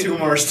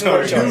more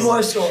stories. Two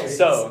more stories.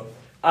 So,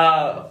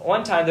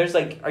 one time there's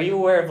like, are you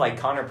aware of like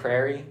Connor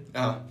Prairie?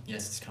 Yes,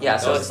 it's Yeah,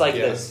 so it's like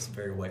this. It's a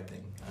very white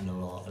thing. I know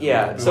a lot.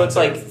 Yeah, so it's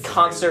like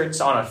concerts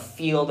on a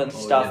field and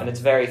stuff, and it's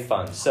very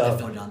fun. I So,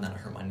 fell down that and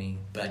hurt my knee,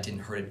 but I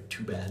didn't hurt it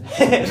too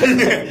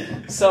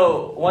bad.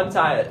 so one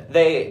time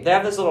they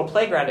have this little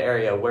playground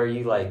area where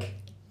you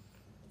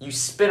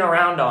spin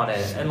around on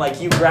it and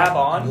like you grab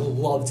I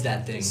on. loved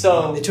that thing.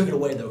 So they took it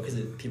away though because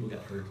people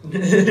got hurt.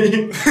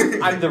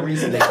 I'm the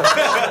reason they took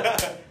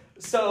it.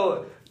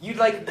 So you'd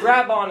like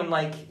grab on and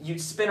like you'd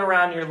spin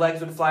around, your legs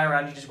would fly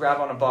around, you just grab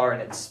on a bar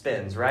and it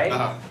spins, right?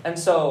 Uh-huh. And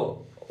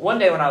so one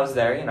day when I was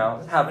there,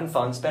 having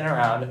fun, spinning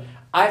around,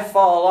 I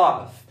fall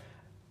off.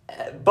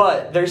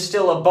 But there's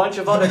still a bunch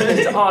of other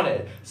kids on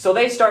it. So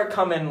they start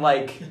coming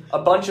like a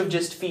bunch of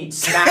just feet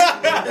smacking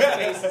in their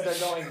face as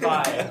they're going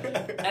by.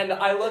 And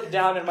I look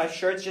down and my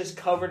shirt's just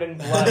covered in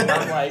blood and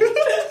I'm like,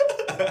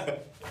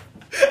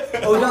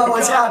 oh no,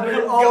 what's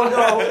happening? Oh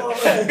no.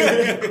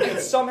 and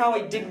somehow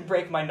I didn't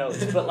break my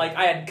nose, but like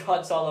I had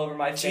cuts all over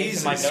my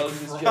face and my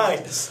nose was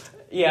just...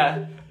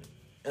 Yeah.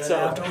 And so,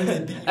 after we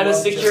beat you and a up,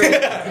 security...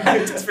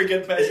 Just for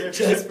good measure.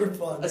 just for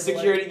fun. A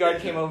security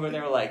guard came over and they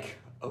were like,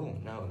 "Oh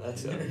no,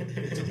 that's a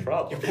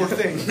problem." Poor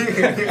thing.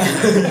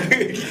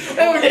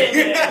 Oh,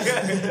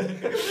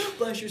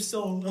 Bless your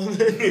soul.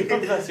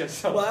 bless your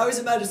soul. Well, I always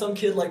imagine some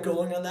kid like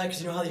going on that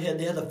because you know how they had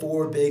the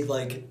 4 big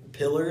like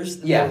pillars.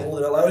 Yeah. That hold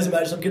it up. I always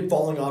imagine some kid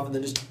falling off and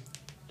then just.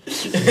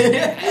 Did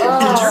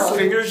your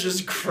fingers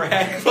just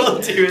crack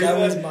while doing That that?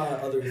 was my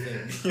other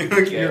thing.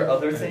 Okay. Your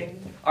other thing?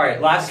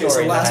 Alright, last Okay,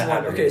 story. so last then I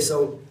had one. to Okay, read.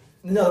 so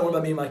another one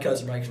about me and my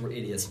cousin, right? Because we're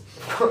idiots.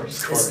 Of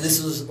course.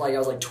 This was like I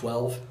was like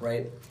 12,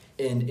 right?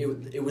 And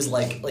it was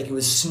like it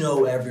was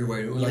snow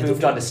everywhere. It was You like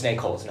moved on to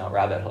snake holes now,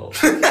 rabbit holes.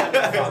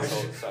 Fox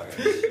holes, sorry.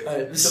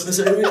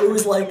 So it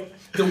was like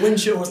the wind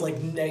chill was like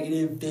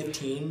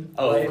 -15.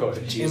 Oh, right? of course.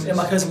 Jesus. And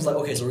my cousin was like,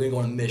 okay, so we're gonna go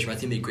on a mission. Right? I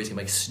think it'd be great to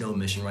like snow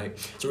mission, right?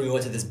 So we're gonna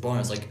go to this barn.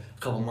 It's like a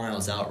couple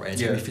miles out, right?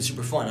 It's gonna be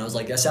super fun. I was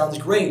like, that sounds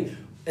great.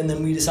 And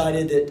then we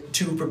decided that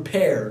to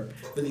prepare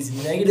for these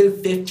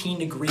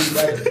 -15-degree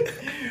weather,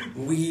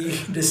 we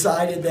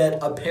decided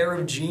that a pair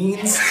of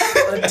jeans,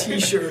 a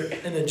t-shirt,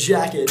 and a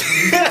jacket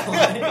would be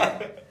fine.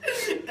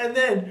 And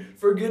then,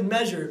 for good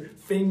measure,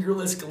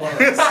 fingerless gloves.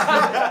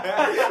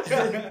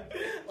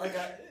 Like,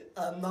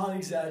 I'm not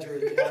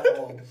exaggerating at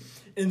all.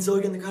 And so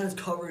again, the ground is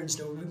covered in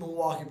snow. We've been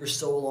walking for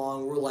so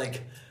long. We're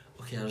like,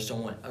 okay, I just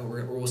don't want.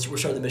 We're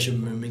starting the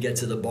mission when we get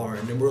to the barn,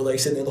 and we're like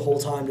sitting there the whole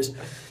time, just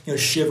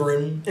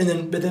shivering. And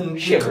then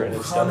Shivering we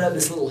and climbing stuff. up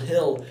this little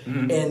hill,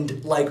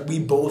 and like we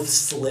both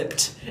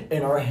slipped,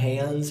 and our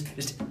hands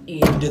just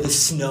into the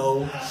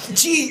snow.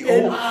 Gee,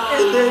 and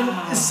then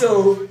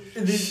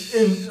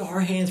and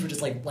our hands were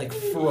just like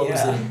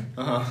frozen,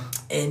 Uh-huh.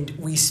 and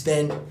we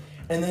spent,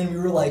 and then we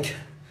were like.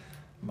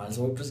 might as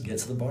well just get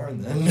to the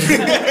barn then.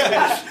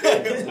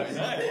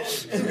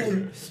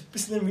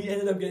 So then we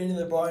ended up getting to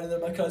the barn, and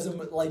then my cousin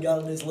like got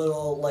on his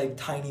little like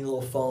tiny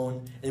little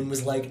phone and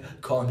was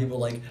like calling people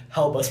like,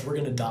 "Help us, we're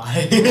gonna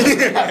die."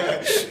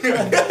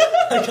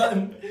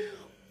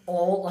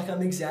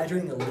 I'm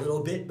exaggerating a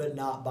little bit, but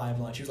not by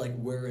much. He was like,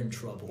 "We're in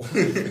trouble.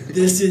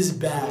 This is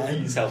bad.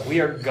 Please help. We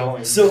are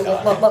going." So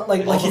All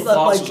the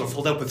fossils are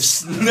filled up with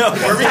snow.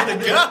 Where are we gonna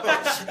go?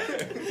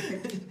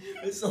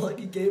 So like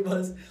he gave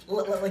us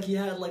like he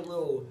had like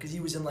little, because he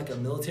was in like a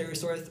military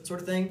sort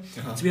of thing.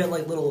 Uh-huh. So we had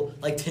like little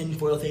like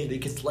tinfoil things that you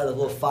could light a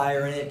little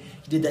fire in it.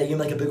 He did that. He gave him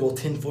like a big old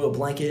tinfoil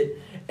blanket,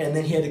 and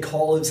then he had to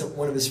call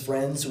one of his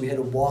friends. So we had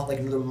to walk like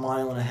another 1.5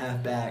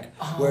 miles back,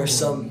 where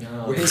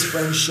his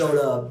friends showed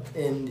up,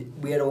 and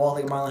we had to walk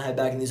like 1.5 miles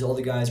back, and these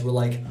older guys were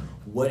like,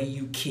 "What are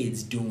you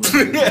kids doing?"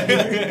 And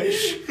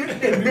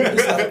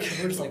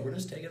we're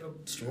just taking a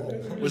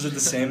stroll. Was it the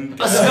same?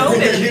 A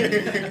snowman.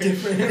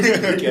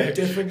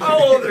 Different. How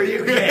old are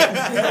you kids?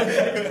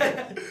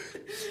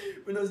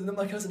 But no, and then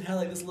my cousin had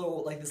this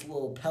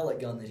little pellet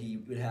gun that he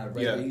would have,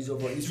 right? Yeah. He used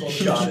for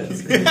shot it.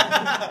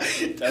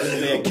 That was the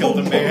day I killed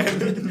a man.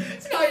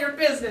 It's not your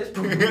business.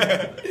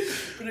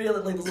 But he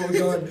had like this little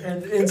gun,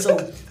 and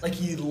so like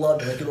he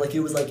loved it. Like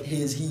it was like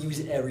his. He used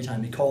it every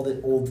time. He called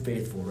it Old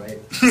Faithful, right?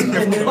 And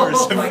then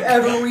for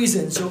every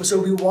reason, so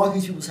we walk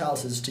these people's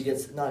houses to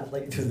get not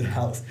like to the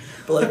house,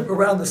 but like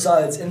around the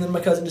sides. And then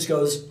my cousin just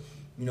goes,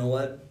 "You know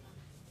what?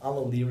 I'm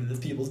gonna leave it at this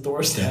people's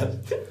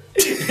doorstep."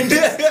 And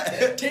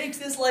just takes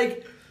this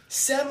like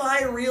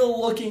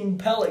semi-real looking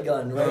pellet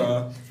gun,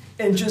 right?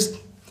 And just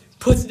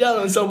puts it down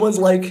on someone's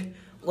like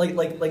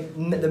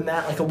the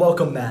mat, like a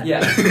welcome mat.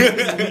 Yeah.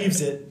 Leaves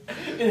it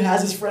and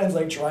has his friends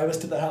like drive us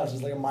to the house.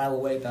 It's like 1 mile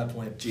away at that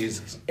point.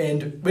 Jesus.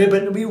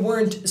 But we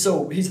weren't.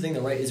 So here's the thing,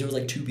 though, right? Is there was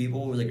like 2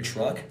 people. It was like a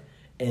truck,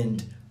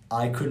 and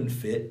I couldn't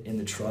fit in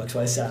the truck, so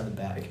I sat in the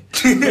back.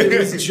 It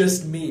was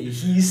just me.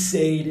 He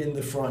stayed in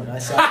the front. I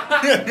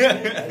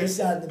just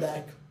sat in the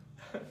back.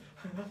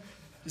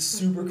 It's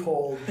super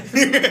cold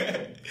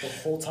the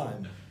whole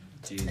time.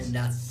 Jeez. And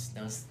that's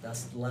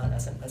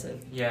it.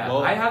 Yeah,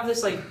 Well, I have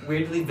this like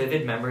weirdly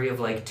vivid memory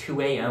of like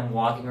 2 a.m.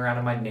 walking around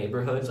in my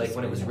neighborhood, like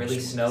when it was really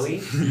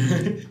snowy.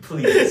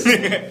 Please,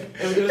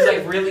 it was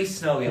like really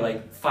snowy,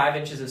 like 5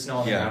 inches of snow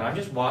on the ground. I'm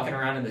just walking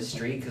around in the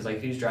street because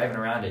like who's driving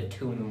around at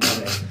 2 a.m.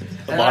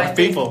 A lot of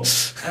people.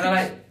 And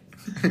then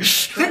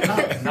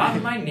not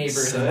in my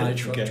neighborhood.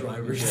 Semi-truck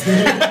drivers.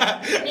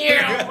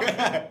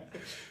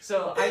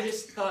 So I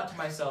just thought to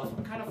myself,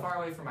 I'm kind of far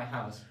away from my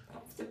house. I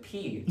have to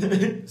pee.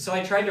 So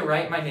I tried to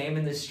write my name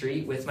in the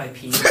street with my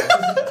P.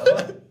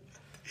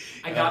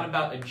 I got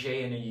about a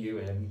J and a U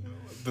in.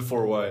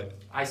 Before what?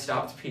 I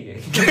stopped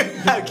peeing.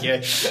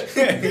 Okay.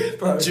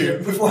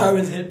 Before I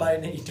was hit by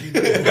an 18.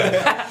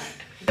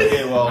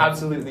 Okay, well,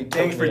 Absolutely.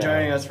 thanks for totally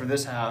joining us for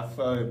this half.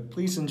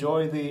 Please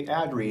enjoy the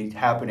ad read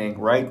happening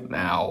right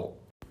now.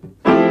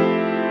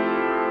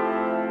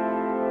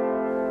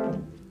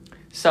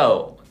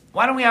 So,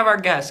 why don't we have our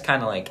guests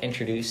kind of like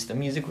introduce the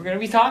music we're going to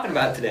be talking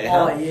about today?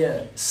 Oh,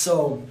 yeah.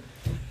 So,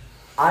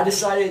 I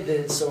decided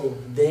that,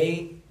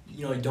 they,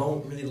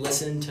 don't really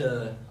listen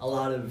to a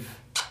lot of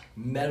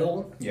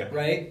metal,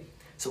 right?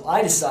 So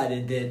I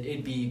decided that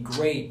it'd be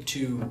great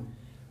to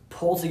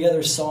pull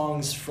together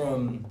songs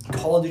from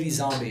Call of Duty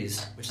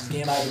Zombies, which is a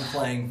game I've been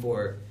playing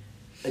for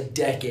a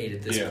decade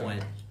at this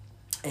point,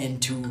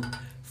 and to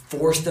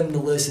force them to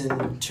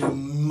listen to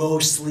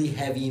mostly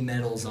heavy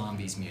metal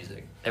zombies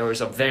music. There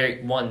was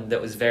one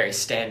that was very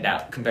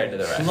standout compared to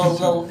the rest.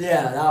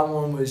 Yeah, that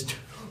one was...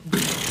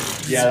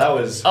 Yeah, that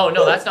was... Oh,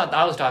 no, that's not...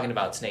 I was talking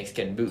about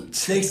Snakeskin Boots.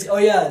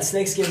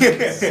 Snakeskin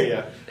boots.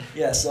 Yeah.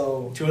 Yeah,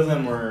 so... 2 of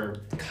them were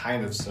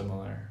kind of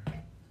similar.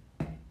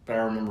 But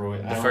I remember...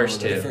 The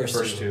first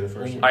two.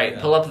 All right,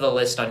 pull up the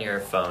list on your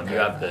phone. You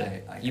have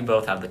you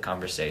both have the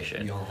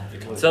conversation. You all have the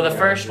conversation. So the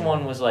first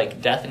one was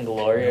like Death and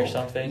Glory or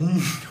something.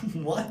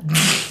 What?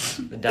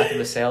 The Death of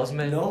a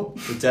Salesman. No.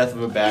 The Death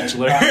of a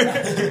Bachelor.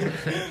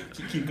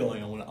 Keep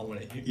going. I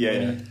want to hear.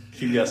 Yeah.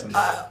 Keep guessing.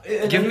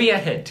 Give me a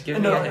hint.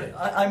 Give me a hint.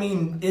 I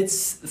mean,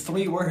 it's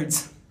 3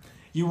 words.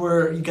 You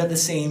got the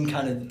same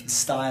kind of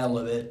style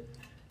of it.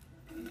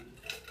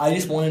 I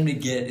just want him to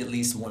get at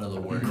least one of the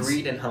words.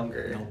 Greed and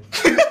hunger.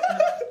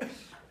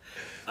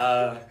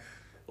 No.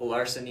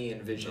 Larceny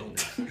and vision.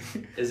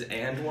 Is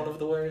 "and" one of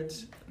the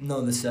words? No,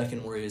 the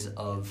second word is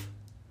of.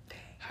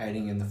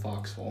 Hiding in the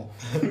foxhole.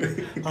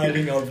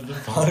 Hiding of the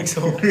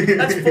foxhole.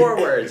 That's 4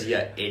 words, you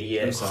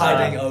idiot.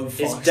 Hiding of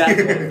Is foxhole.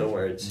 death one of the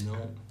words? No.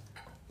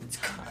 It's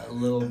kind of a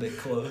little bit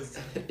close.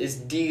 Is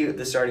D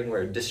the starting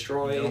word?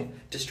 Destroy, No.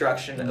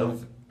 destruction No.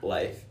 of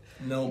life.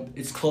 No,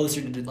 it's closer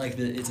to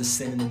it's a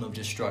synonym of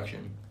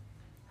destruction.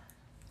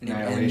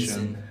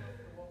 Annihilation.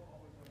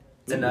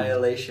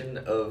 Annihilation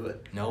of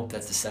Nope,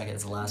 that's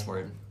the last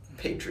word.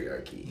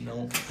 patriarchy.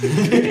 Nope.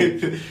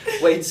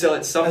 Wait, so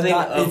it's something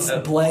It's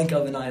blank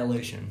of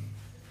annihilation.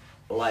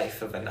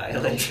 life of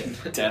annihilation.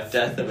 Death.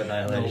 Death of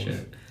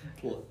annihilation.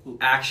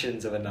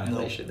 actions of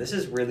annihilation. This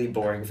is really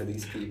boring for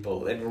these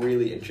people and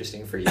really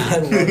interesting for you. I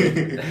love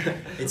it.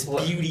 It's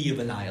beauty of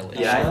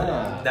annihilation.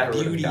 Yeah, never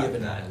would've beauty gotten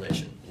of that.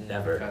 annihilation.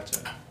 Never. Gotcha.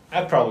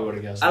 I probably would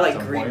have guessed. I at like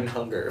some greed point. and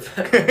hunger.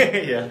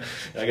 Yeah,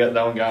 I got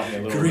that one. Got me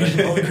a little Greed,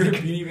 bit. hunger,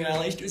 beauty of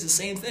annihilation is the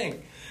same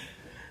thing.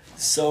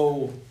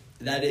 So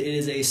that it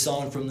is a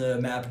song from the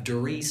map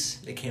Doris.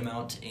 It came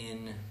out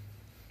in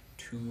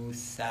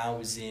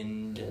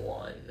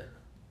 2009.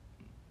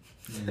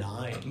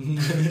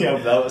 Yeah,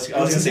 that was. I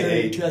was gonna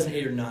say 8.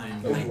 2008 or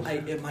 9. Oh.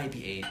 It might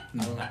be 8.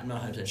 I'm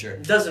not 100% sure.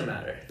 Doesn't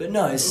matter. But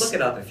no, it's Look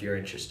it up if you're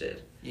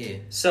interested. yeah.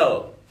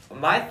 So,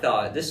 my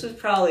thought, this was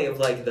probably of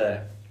like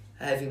the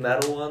heavy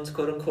metal ones,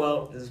 quote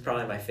unquote. This is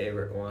probably my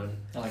favorite one.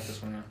 I like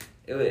this one.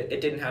 It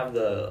didn't have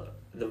the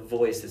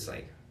voice that's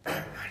like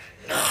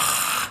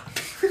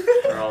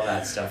or all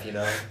that stuff, you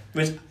know.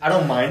 Which I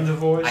don't mind the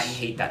voice. I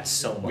hate that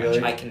so much.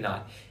 Really? I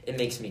cannot. It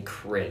makes me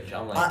cringe.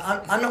 I'm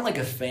like, I'm not like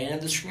a fan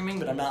of the screaming,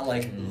 but I'm not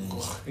like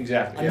ugh.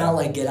 Exactly. I'm not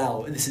like get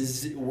out. This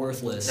is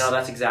worthless. no,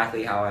 that's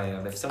exactly how I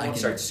am. If someone can-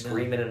 starts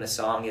screaming in a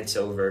song, it's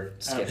over.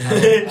 Skip.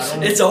 I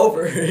don't- It's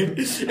over.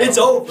 It's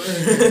over.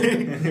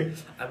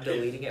 I'm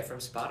deleting it from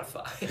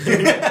Spotify.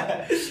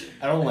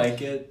 I don't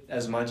like it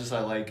as much as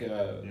I like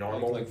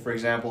Normal? Like for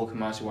example,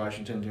 Kamasi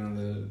Washington doing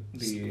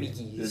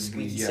the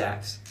squeaky yeah,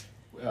 sax.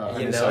 on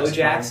You the know, saxophone.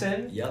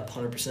 Jackson. Yep,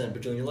 100%.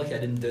 But you're lucky I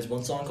didn't. There's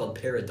one song called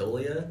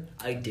Pareidolia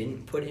I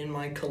didn't put in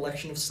my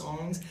collection of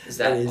songs. Is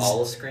that It is,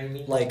 all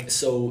screamy? Like,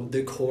 so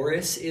the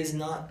chorus is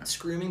not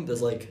screaming, but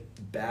there's like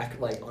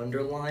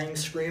underlying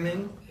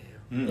screaming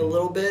a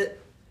little bit.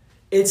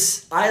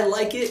 I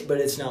like it, but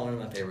it's not one of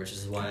my favorites, which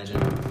is why I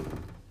didn't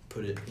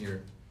put it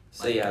here.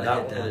 So yeah, that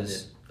hit one and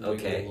was it wiggled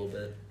okay. a little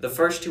bit. The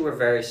first two were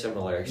very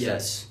similar. Except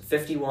Yes.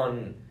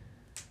 51.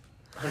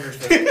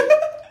 150.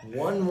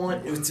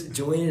 1-1. It's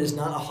doing it is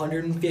not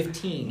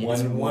 115. It's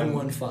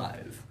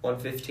 115.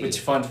 115. Which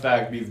fun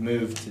fact, we've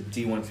moved to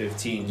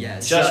D115.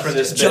 Yes. Just for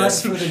this bit.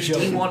 Just for the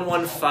joke.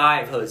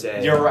 D115,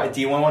 Jose. You're right,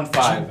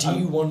 D115.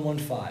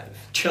 D115.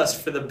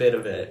 Just for the bit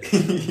of it.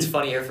 It's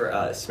funnier for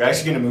us. We're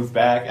actually gonna move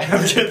back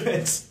after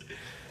this.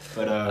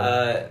 But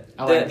I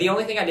like the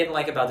only thing I didn't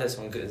like about this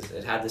one because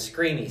it had the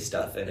screamy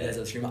stuff in Yeah, it.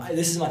 so scream.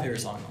 This is my favorite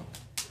song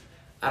though.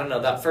 I don't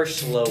know, that first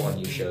slow one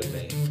you showed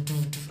me.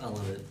 I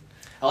love it.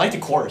 I like the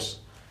chorus.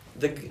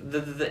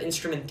 The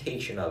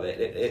instrumentation of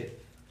it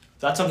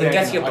That's something It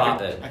gets I you can,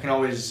 bopping. I can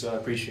always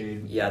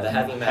appreciate. yeah, the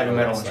heavy metal, Heavy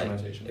metal is like-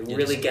 instrumentation. it Yes.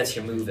 really gets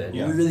you moving.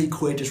 Yeah. Really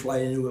quick, just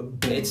right into it.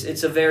 Boom.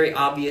 It's a very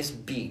obvious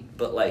beat,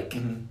 but like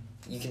Mhm.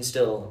 you can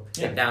still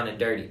get Yeah. down and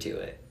dirty to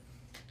it.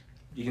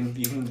 You can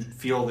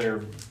feel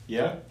their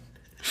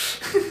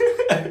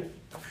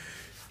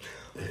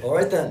All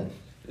right then.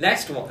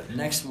 Next one.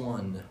 Next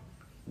one.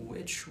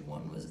 Which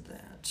one was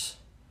that?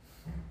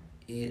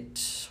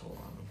 Hold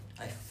on.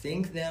 I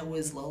think that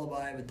was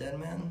Lullaby of a Dead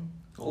Man.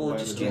 We'll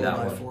just do that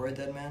Lullaby one. for a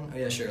Dead Man. Oh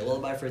yeah, sure.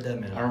 Lullaby for a Dead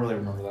Man. I don't really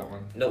remember that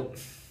one. Nope.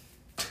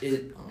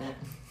 It.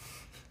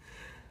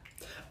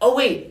 Oh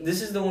wait,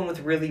 this is the one with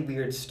really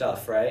weird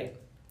stuff, right?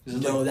 Is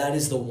it No, like- that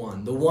is the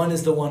one. The one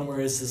is the one where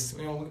it's this.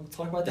 We'll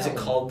talk about that. Is it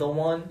one. called the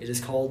one? It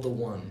is called the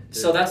one.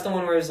 So that's the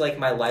one where it's like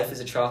my life is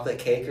a chocolate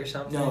cake or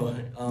something. No.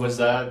 Was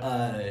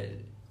that-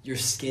 Your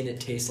skin? It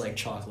tastes like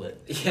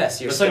chocolate. Yes,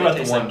 you're Let's talk about the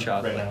tastes like one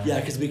chocolate. right now. Yeah,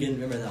 because we can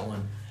remember that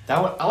one.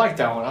 That one, I like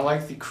that one. I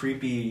like the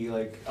creepy,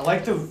 I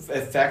like the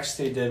effects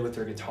they did with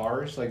their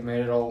guitars. Like,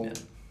 made it all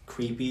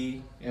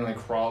creepy and,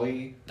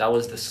 crawly. That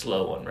was the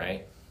slow one,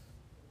 right?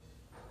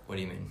 What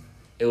do you mean?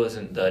 It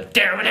wasn't the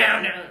down,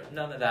 down, down.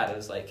 None of that. It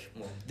was like,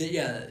 well,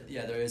 Yeah,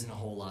 there isn't a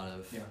whole lot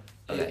of. Yeah.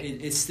 Okay.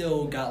 It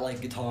still got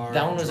guitar.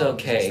 that one was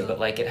drums and okay, stuff.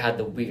 but it had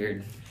the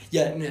weird.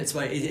 Yeah, no, it's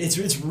right.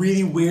 It's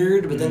really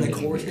weird, but then the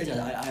chorus.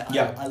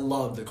 Yeah. I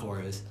love the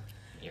chorus.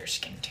 Your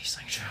skin tastes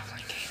like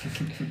chocolate cake.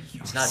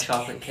 It's not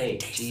chocolate cake.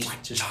 Jeez.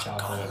 Just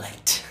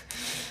chocolate.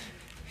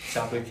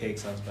 Chocolate cake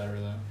sounds better,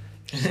 though.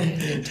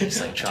 It tastes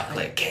like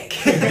chocolate cake.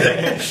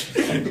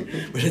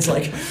 But it's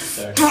like.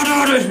 Sorry.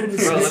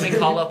 Bro, let me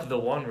call up the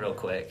one real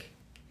quick.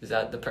 Is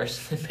that the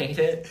person that made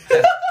it?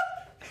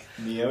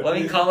 Neo.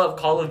 Let me call up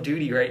Call of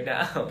Duty right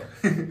now.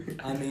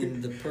 I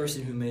mean, the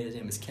person who made his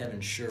name is Kevin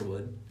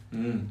Sherwood,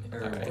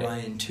 or Alright.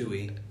 Brian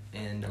Toohey,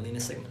 and Alina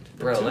Sigmund.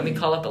 Bro, let me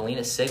call up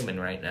Alina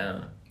Sigmund right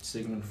now.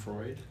 Sigmund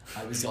Freud.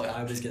 I was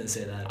gonna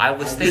say that. I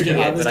was thinking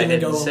it, but I gonna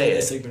didn't go say Alina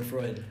it. Sigmund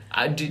Freud.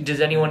 Does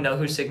anyone know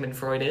who Sigmund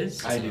Freud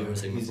is? I don't know do. who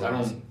Sigmund He's,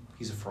 Freud is.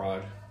 he's a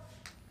fraud.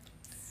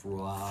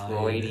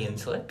 Freudian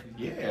slip?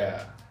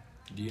 Yeah.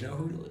 Do you know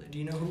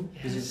who?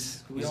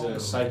 He's We all know a who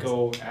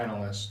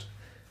psychoanalyst.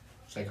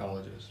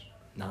 Psychologist.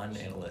 Not an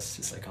analyst,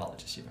 a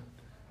psychologist. You know,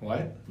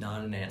 What?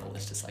 not an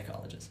analyst, a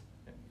psychologist.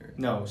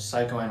 No,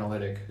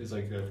 psychoanalytic is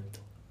like a...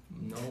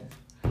 Nope.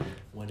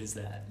 What is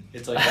that?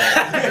 It's like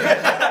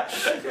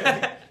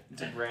a...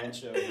 it's a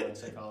branch of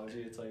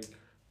psychology. It's like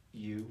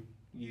you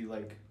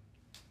like...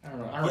 I don't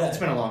know. Yeah. It's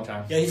been a long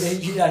time. Yeah,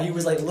 he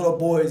was like little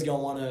boys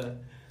gonna want to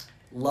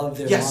love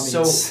their Yes,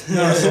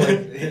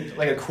 mommies. so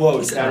like a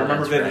quote He's- I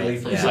remember that's vividly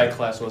right, from yeah. psych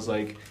class was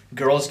like,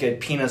 girls get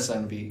penis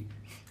envy.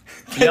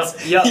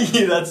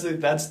 Yep.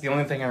 That's the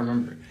only thing I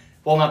remember.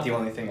 Well, not the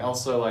only thing.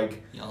 Also,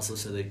 like... He also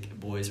said that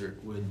boys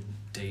would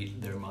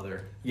date their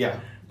mother. Yeah.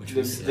 Which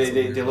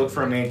they look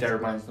for a mate that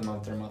reminds them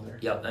of their mother.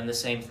 Yep, and the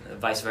same,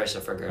 vice versa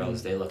for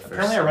girls. They look for...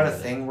 Apparently I read a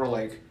thing where,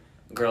 like...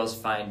 Girls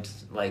find,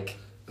 like,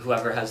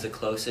 whoever has the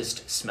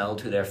closest smell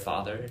to their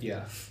father.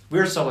 Yeah.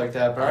 Weird stuff like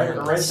that, but I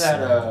read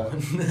that,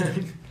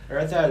 I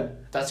read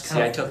that, that's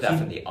kind of... See, I took that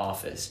from The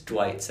Office.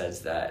 Dwight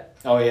says that.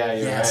 Oh, yeah,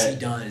 you're yes, right. he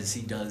does.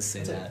 He does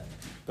say that.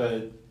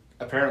 But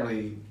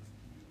apparently,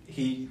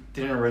 he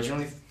didn't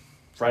originally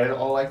write it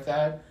all like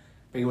that,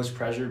 but he was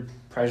pressured,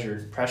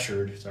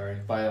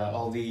 by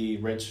all the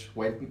rich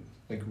men.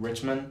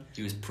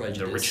 He was prejudiced.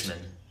 The rich men.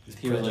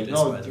 He was like,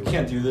 no, you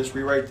can't do this,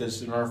 rewrite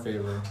this in our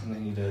favor. And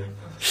then he did.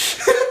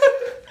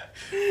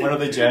 One of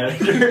the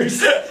janitors.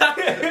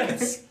 That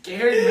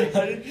scared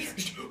me.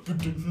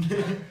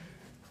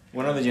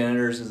 One of the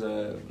janitors is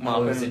a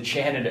Oh, it's a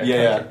janitor.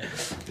 Yeah.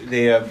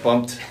 They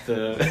bumped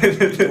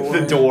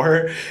the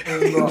door.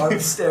 And I'm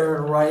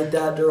staring right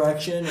that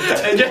direction.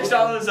 And just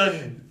all of a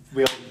sudden,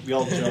 we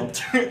all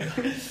jumped.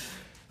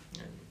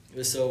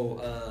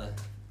 So,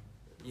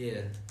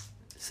 yeah,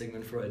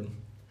 Sigmund Freud.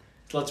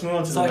 Let's move on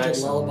to It's the like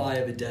next a one. lullaby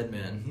of a dead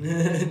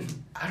man.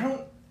 I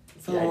don't,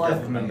 for Yeah, the I life don't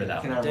of remember me,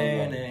 that cannot one.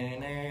 remember.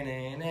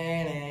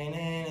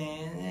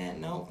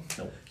 No.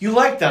 You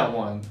like that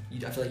one? I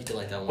feel like you did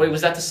like that one. wait,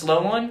 was that the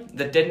slow one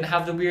that didn't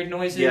have the weird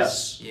noises?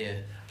 Yes. Yeah.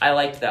 I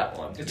liked that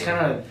one. It's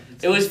kind of...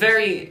 It was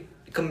very,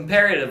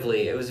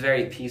 comparatively, it was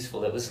very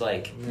peaceful. It was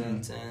like,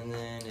 It's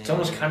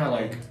almost kind of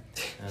like...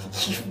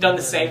 you've done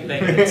the same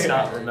thing and it's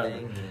not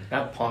remembering.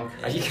 Not punk.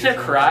 Are you gonna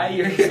cry?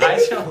 Your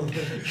eyes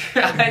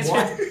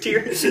are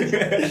tears.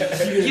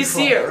 You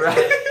see it,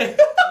 right?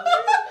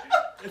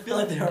 I feel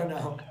like they are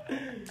now.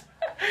 His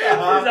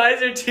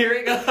eyes are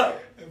tearing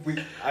up.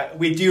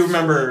 We do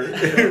remember...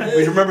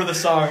 we remember the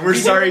song. We're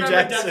sorry,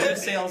 Death Jackson. of the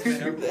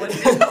Salesman. Or what?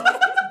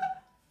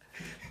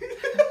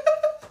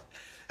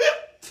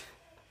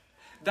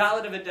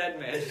 Ballad of a Dead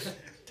Man.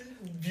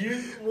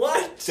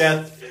 What?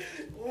 Death.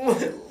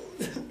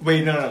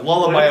 Wait, no.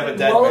 Lullaby of a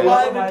Dead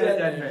Lullaby Man. of a Dead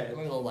Dead Man. Man. I'm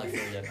gonna lie for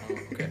it.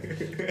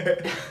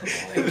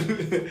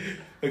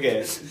 Okay.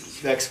 Okay,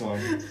 next one.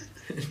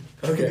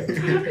 Okay.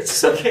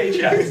 It's okay,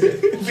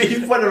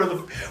 Jackson.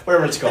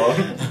 whatever it's called.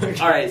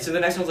 Alright, so the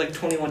next one's like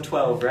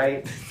 2112,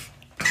 right?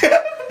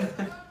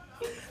 The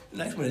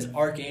next one is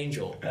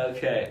Archangel.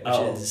 Okay. Which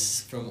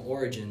is from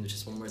Origin, which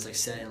is one where it's like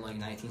set in like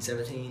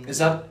 1917. Is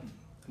that...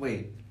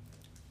 Wait.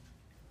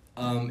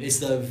 It's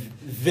the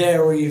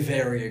very,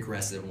 very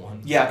aggressive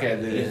one. Yeah, okay.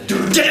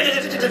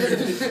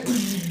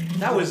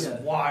 That was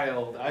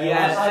wild.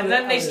 Yeah, and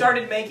then they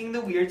started making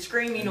the weird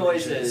screaming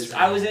noises.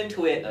 I was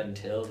into it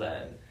until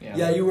then.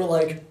 Yeah, you were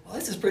like, well,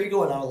 this is pretty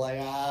good. And I was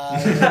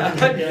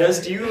like,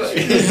 Just you.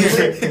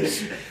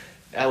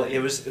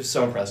 It was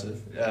so impressive.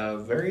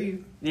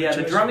 Very... Yeah,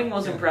 the drumming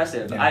was Yeah.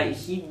 impressive. Yeah.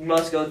 He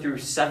must go through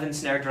 7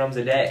 snare drums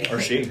a day. Or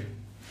she.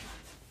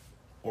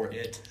 or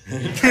it.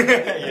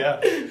 Yeah.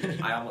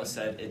 I almost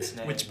said its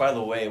name. Which, by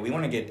the way, we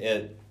want to get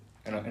it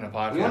in a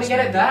podcast. We want to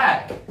get it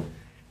back.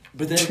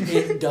 But then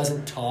it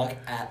doesn't talk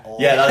at all.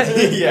 Yeah,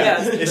 Yeah,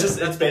 yeah. that's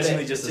It's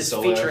basically just a just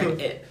solo. featuring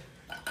it.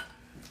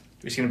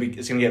 It's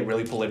gonna get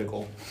really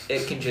political.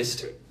 It can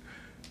just...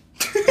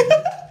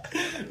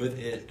 With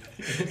it.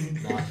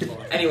 Not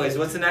talk. Anyways,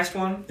 what's the next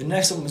one? The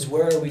next one was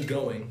Where Are We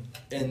Going?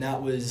 And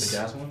that was... The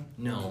jazz one?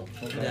 No.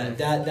 Okay.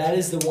 That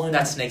is the one...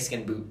 That's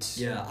Snakeskin Boots.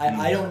 Yeah,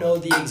 I don't know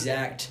the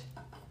exact...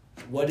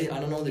 I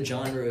don't know the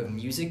genre of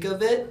music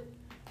of it,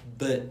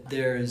 but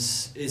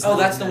there's... Oh,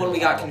 that's the one we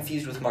got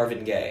confused with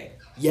Marvin Gaye.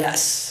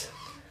 Yes.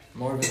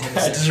 Marvin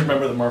I just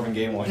remember the Marvin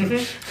Gaye one.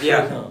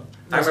 Yeah. No.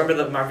 I remember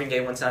the Marvin Gaye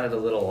one sounded a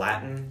little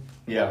Latin.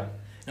 Yeah.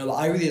 No, but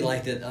I really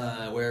liked it,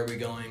 Where Are We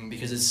Going?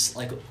 Because it's,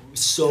 like,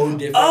 so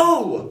different.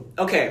 Oh!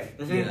 Okay.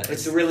 Mm-hmm. Yeah,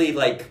 it's really,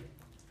 like,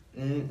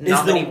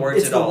 not many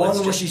words at all. It's the one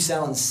where just... she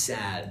sounds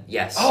sad.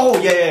 Yes. Oh,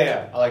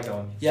 yeah. I like that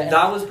one. Yeah.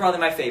 That was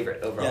probably my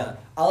favorite overall. Yeah.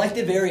 I like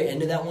the very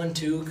end of that one,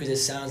 too, because it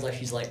sounds like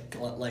she's, like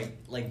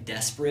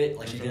desperate,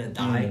 like she's gonna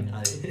die.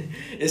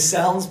 It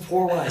sounds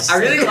poor when I say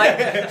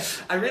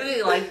I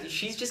really like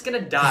she's just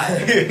gonna die.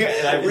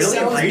 And I really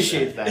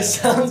appreciate that. It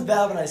sounds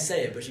bad when I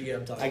say it, but you get what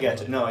I'm talking I about.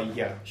 get it. No,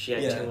 yeah. She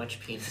had Yeah. too much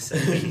penis.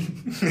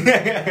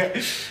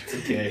 Okay.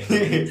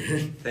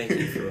 Thank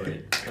you,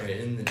 Freud. Alright,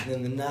 and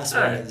then the last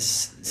All one right.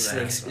 is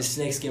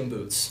snakeskin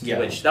boots. Yeah.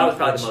 Which that was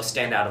probably the most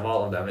standout of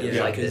all of them. It was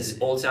Yeah, like 'cause this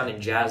old sounding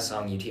jazz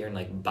song you'd hear in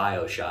like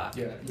BioShock.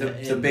 Yeah.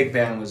 The big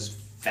band was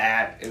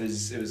fat. It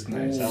was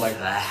nice. I like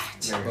that.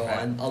 Very Bro,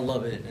 fat. I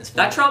love it. It's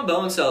That fun.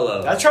 trombone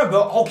solo. That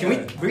trombone. Oh,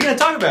 we're gonna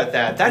talk about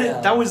that. Yeah.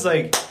 That was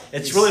like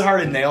it's really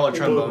hard to nail a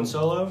trombone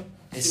solo.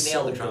 It's He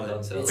nailed so the trombone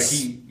good. solo. But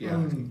he, yeah.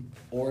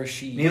 Or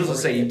she. Needless to or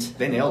say, it.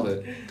 they nailed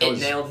it. It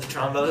nailed the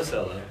trombone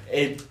solo.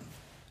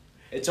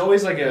 It's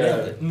always like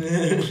a.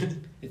 Nailed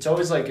It's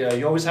always like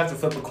you always have to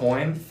flip a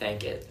coin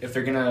Thank it. if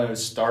they're gonna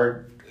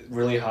start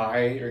really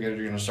high or they're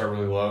gonna start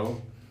really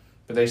low.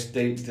 But they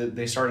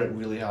start at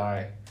really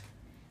high.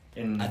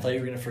 And I thought you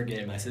were gonna forget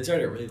him. I said they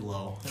started really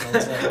low. And I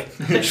was like,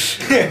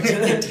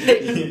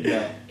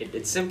 yeah,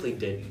 It simply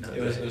didn't.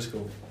 it was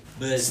cool.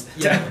 But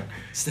yeah,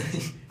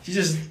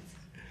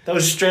 that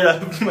was straight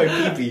up my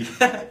pee-pee.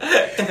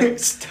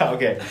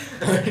 Okay.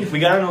 We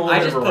got in a little I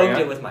bit just of a poked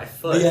rant. it with my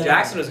foot. Yeah.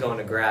 Jackson was going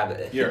to grab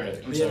it. You're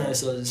right. I'm yeah. sorry. No,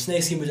 so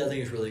Snake Scheme, which I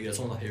think is really good. It's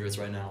one of my favorites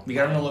right now. We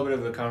got in a little bit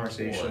of a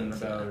conversation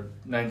about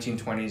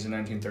 1920s and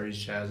 1930s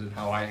jazz and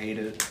how I hate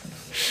it.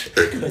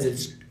 Because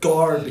it's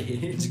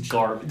garbage. It's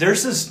garbage.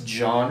 There's this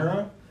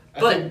genre.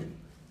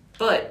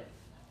 But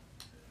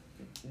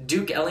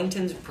Duke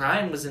Ellington's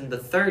prime was in the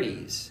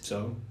 30s.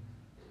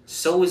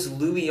 So was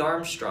Louis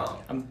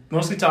Armstrong. I'm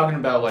mostly talking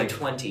about like the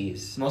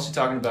 20s. Mostly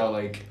talking about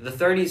like The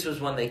 30s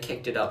was when they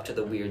kicked it up to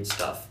the weird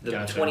stuff. The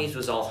Gotcha. 20s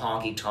was all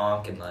honky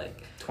tonk and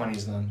like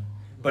 20s then.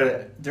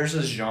 But there's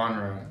this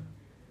genre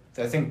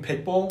that I think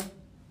Pitbull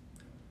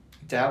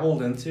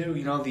dabbled into.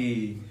 You know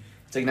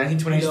it's like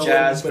 1920s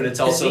jazz, but it's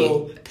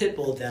also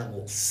Pitbull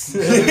dabbles.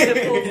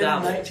 Pitbull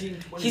dabbles.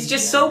 He's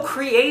just so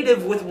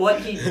creative with what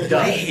he I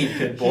does. hate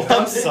Pitbull.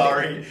 I'm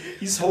sorry.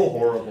 He's so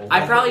horrible.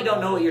 I probably don't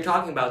know what you're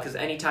talking about because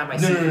anytime I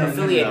see him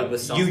affiliated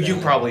with something,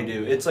 You probably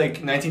do. It's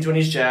like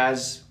 1920s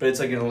jazz, but it's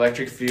like an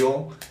electric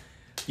feel.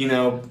 You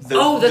know.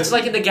 That's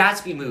like in the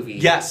Gatsby movie.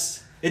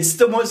 Yes, it's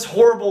the most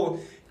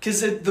horrible because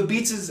the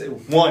beats is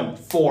 1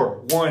 4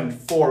 1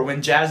 4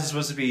 when jazz is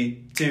supposed to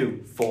be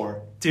 2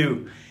 4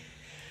 2.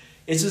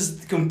 It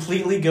just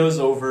completely goes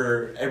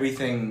over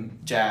everything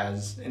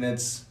jazz, and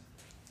it's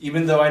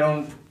even though I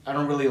don't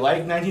really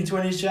like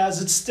 1920s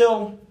jazz, it's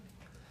still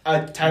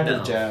a type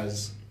of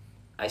jazz.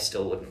 I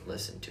still wouldn't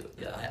listen to it.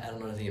 Yeah, I don't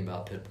know anything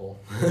about Pitbull.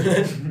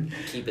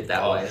 Keep it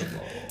that way.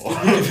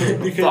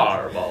 because,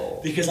 Fireball.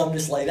 because I'm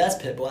just like, that's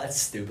Pitbull, that's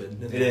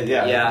stupid. It is,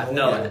 yeah.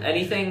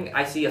 Anything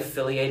I see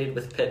affiliated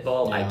with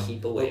Pitbull, I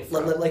keep away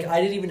from. Like I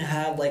didn't even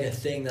have like a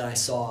thing that I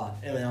saw,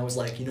 and I was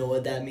like, you know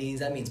what that means?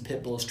 That means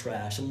Pitbull's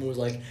trash. Someone was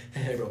like,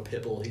 hey bro,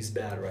 Pitbull, he's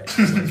bad right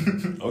now.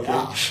 I was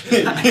like,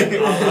 Okay.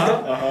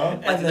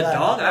 Like the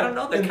dog? I don't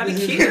know, they're kind of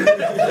cute.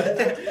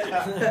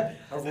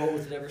 I've rolled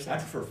with it ever I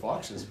since. prefer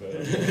foxes, but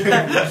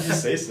you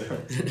say so.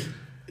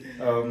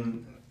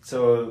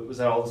 So was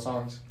that all the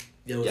songs?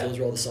 Yeah, those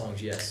were all the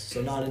songs, yes.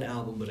 So not an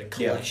album, but a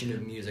collection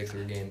of music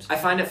through games. I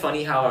find it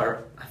funny how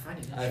I find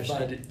it interesting. I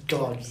find it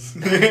God.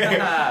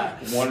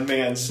 One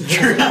man's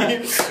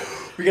dream.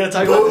 We gotta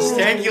talk about the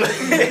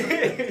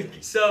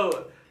stanky.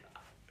 So,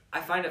 I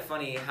find it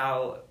funny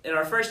how in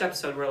our first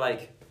episode we're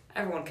like,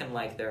 everyone can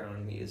like their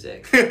own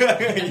music. And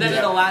then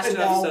in the last 2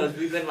 episodes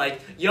we've been like,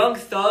 Young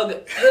Thug,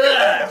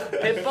 ugh,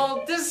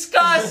 Pitbull,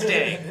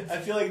 disgusting. I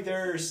feel like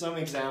there are some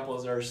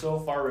examples that are so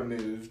far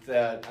removed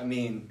that I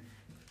mean,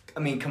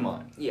 come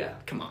on. Yeah.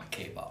 Come on,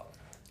 K-pop.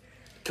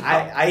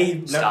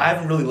 K-pop. Stop. I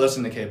haven't really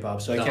listened to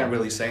K-pop, so I No. can't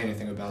really say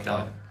anything about No.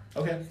 that.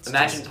 Okay.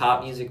 Imagine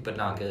pop music, but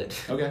not good.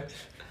 Okay.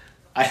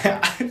 I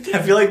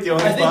feel like the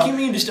only I think pop, you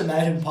mean just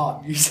imagine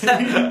pop music.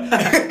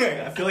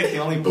 I feel like the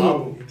only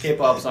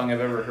K-pop song I've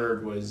ever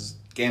heard was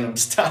Gangnam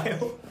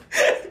Style.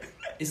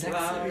 Is that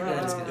clear? Right.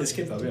 Yeah, it's good. It's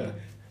K-pop,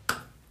 yeah.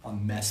 I'll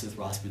mess with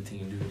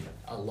Rasputin, dude.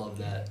 I love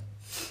that.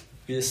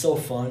 It's so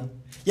fun.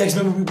 Yeah, because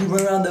remember we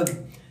went around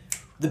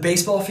the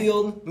baseball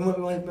field?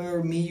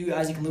 Remember me, you,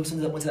 Isaac, and Lewis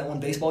went to that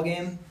one baseball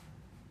game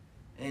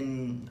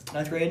in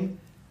 9th grade?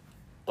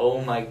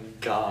 Oh my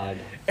god.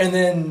 And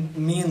then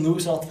me and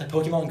Lewis all played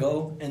Pokemon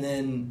Go, and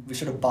then we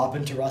started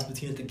bopping to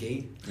Rasputin at the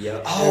gate.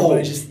 Yep. Oh.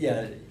 Everybody just,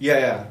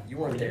 Yeah. you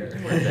weren't there.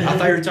 I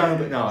thought you were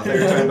talking about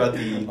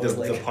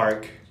the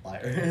park.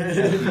 Liar.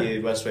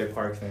 The Westway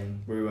Park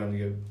thing where we wanted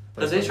to go.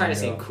 Because they're trying to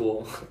seem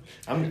cool.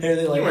 And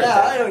they're like, You weren't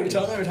yeah, there. I know what you're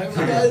talking about,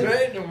 guys,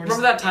 right? And we're Remember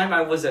just, that time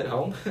I was at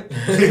home?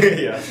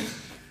 Yeah.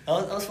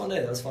 that was a fun day,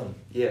 that was fun.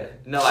 Yeah.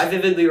 No, I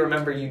vividly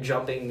remember you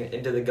jumping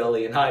into the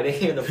gully and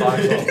hiding in the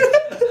foxhole.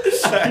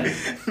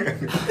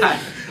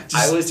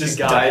 I was just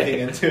the guy. diving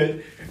into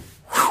it.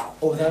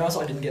 Oh, then also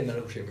I didn't get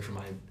medical treatment for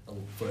my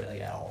foot,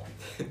 like, at all.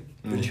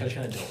 We just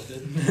kind of dealt with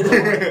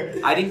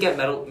it. I didn't get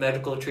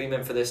medical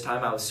treatment for this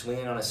time. I was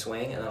swinging on a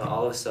swing, and then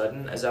all of a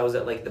sudden, as I was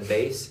at like the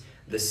base,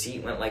 the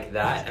seat went like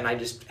that, and I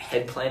just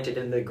head planted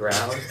in the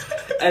ground.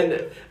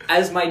 And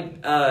as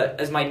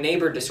my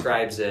neighbor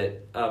describes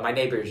it, my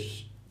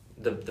neighbor's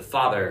the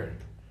father,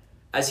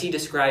 as he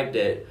described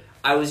it,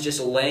 I was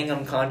just laying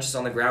unconscious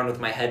on the ground with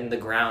my head in the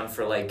ground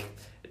for like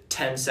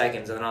 10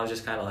 seconds, and then I was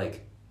just kind of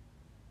like.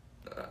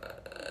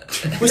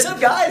 What's up,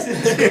 guys?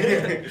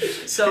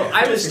 So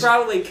I was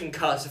probably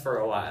concussed for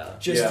a while.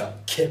 Just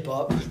kip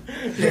up.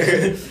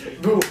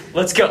 Boom.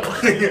 Let's go.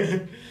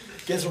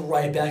 Gets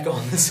right back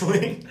on the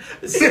swing.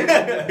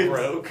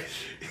 Broke.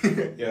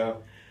 Yeah.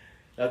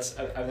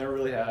 I've never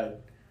really had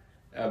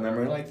a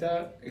memory like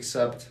that,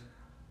 except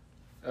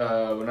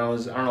when I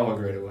was, I don't know what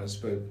grade it was,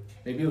 but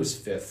maybe it was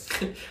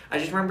 5th. I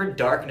just remember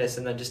darkness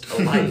and then just a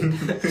light.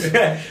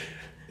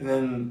 And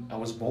then I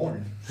was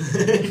born.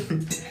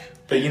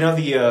 But you know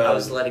I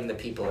was letting the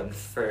people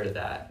infer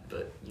that,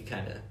 but you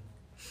kind of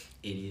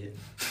Idiot.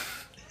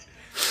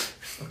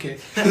 Okay.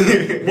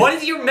 What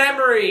is your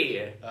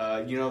memory?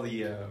 You know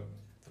the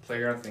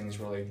playground things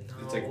where like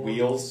it's like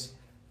wheels.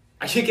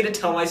 Are you gonna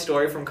tell my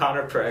story from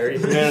Connor Prairie?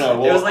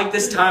 No. There was like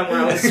this time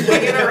where I was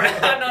swinging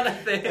around on a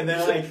thing. And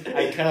then like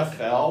I kind of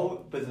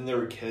fell, but then there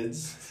were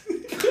kids.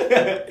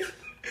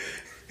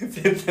 And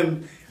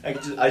then I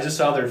just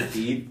saw their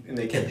feet, and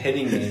they kept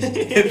hitting me. And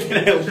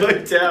then I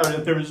looked down,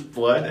 and there was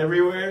blood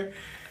everywhere.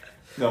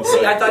 No.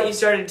 See, I thought you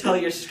started to tell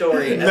your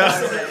story. And No.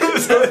 I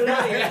was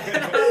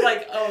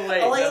like, oh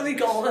wait. I like let me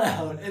call it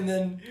out, and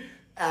then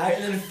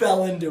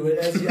fell into it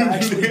as you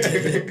actually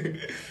did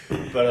it.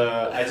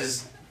 But I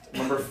just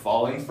remember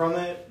falling from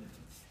it.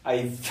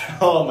 I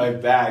fell on my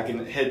back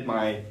and it hit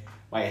my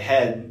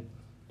head.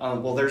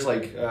 Well, there's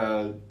like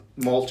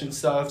mulch and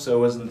stuff, so it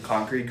wasn't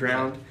concrete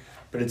ground,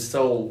 but it's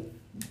still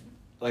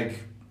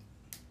like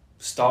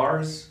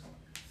stars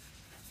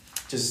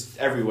just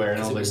everywhere.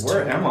 And I was like,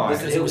 where am I?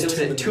 It was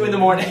at 2 in the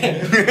morning.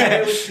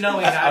 It was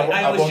snowing.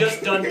 I was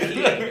just done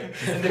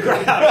peeing in the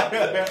ground.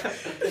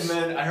 And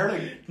then I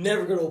heard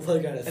never go to a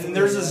playground. And then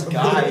there's this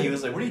guy. He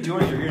was like, "What are you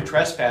doing? You're here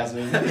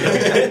trespassing."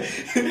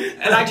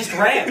 And I just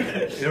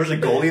ran. There was a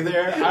goalie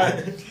there.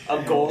 A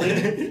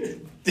goalie.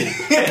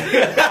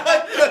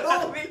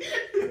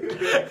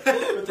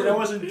 But then I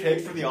wasn't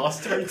picked for the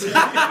All-Star team.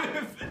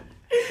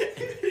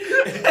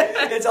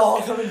 It's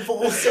all coming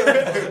full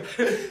circle.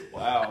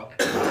 Wow.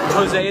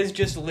 Jose has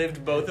just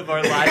lived both of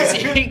our lives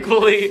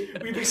equally.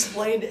 We've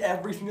explained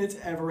everything that's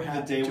ever The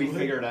happened. day we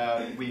figured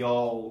out we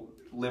all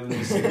live in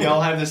this, we all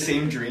have the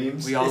same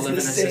dreams. We all It's live in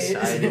a the same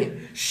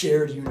society.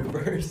 shared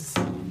universe.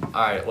 All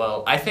right.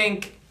 Well, I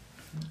think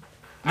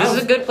this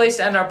is a good place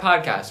to end our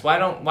podcast. Why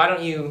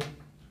don't you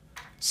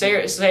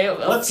say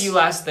a few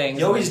last things?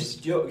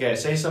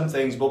 Say some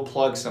things. We'll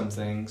plug some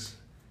things.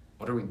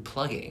 What are we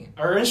plugging?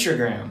 Our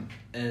Instagram.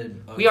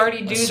 And We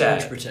already do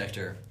surge that.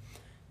 protector.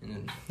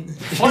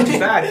 Fun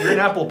fact, you're an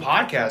Apple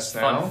Podcast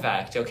now. Fun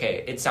fact.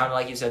 Okay, it sounded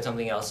like you said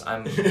something else.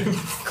 I'm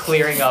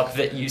clearing up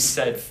that you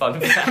said fun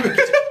fact.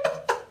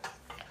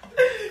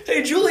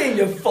 Hey, Julian,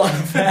 you fun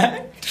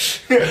fact.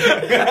 We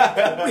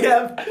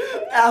have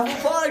Apple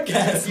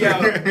Podcasts. Yeah,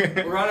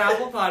 we're on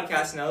Apple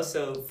Podcasts now,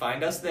 so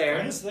find us there.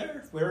 Find us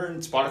there. We're in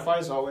Spotify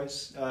as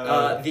always.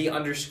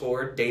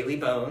 _Daily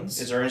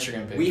Bones is our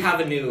Instagram page. We have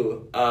a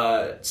new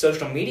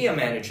social media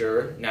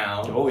manager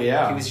now. Oh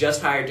yeah. He was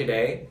just hired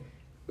today.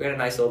 We had a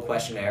nice little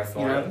questionnaire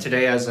for him.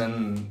 Today, as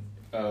in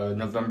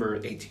November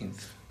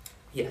 18th.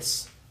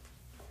 Yes.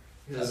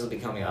 This will be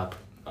coming up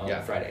on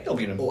Friday. It'll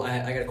be in Oh,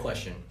 I got a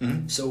question.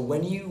 Mm-hmm. So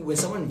when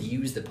someone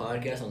views the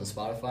podcast on the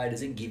Spotify,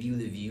 does it give you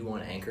the view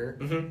on Anchor?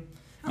 Mm-hmm.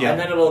 Yeah. And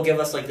then it'll give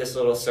us like this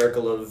little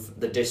circle of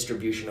the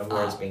distribution of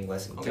where it's being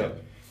listened to. Okay.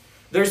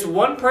 There's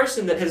one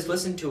person that has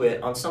listened to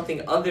it on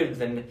something other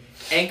than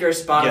Anchor,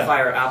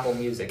 Spotify, or Apple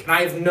Music, and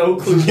I have no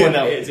clue what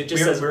it is. It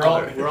just says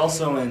other. We're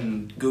also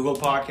in Google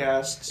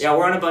Podcasts. Yeah,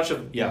 we're on a bunch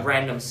of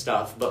random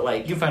stuff, but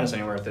like You can find us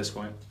anywhere at this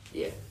point.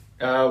 Yeah.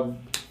 But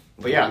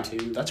yeah,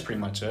 YouTube. that's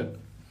pretty much it.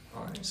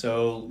 All right.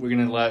 So we're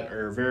gonna let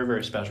our very,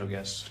 very special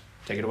guest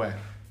take it away.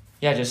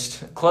 Yeah,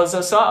 just close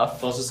us off.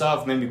 Close us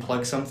off. Maybe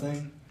plug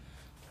something.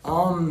 I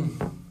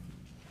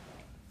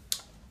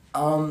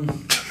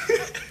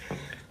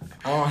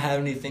don't have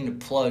anything to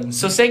plug.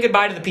 So say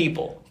goodbye to the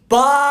people.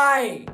 Bye!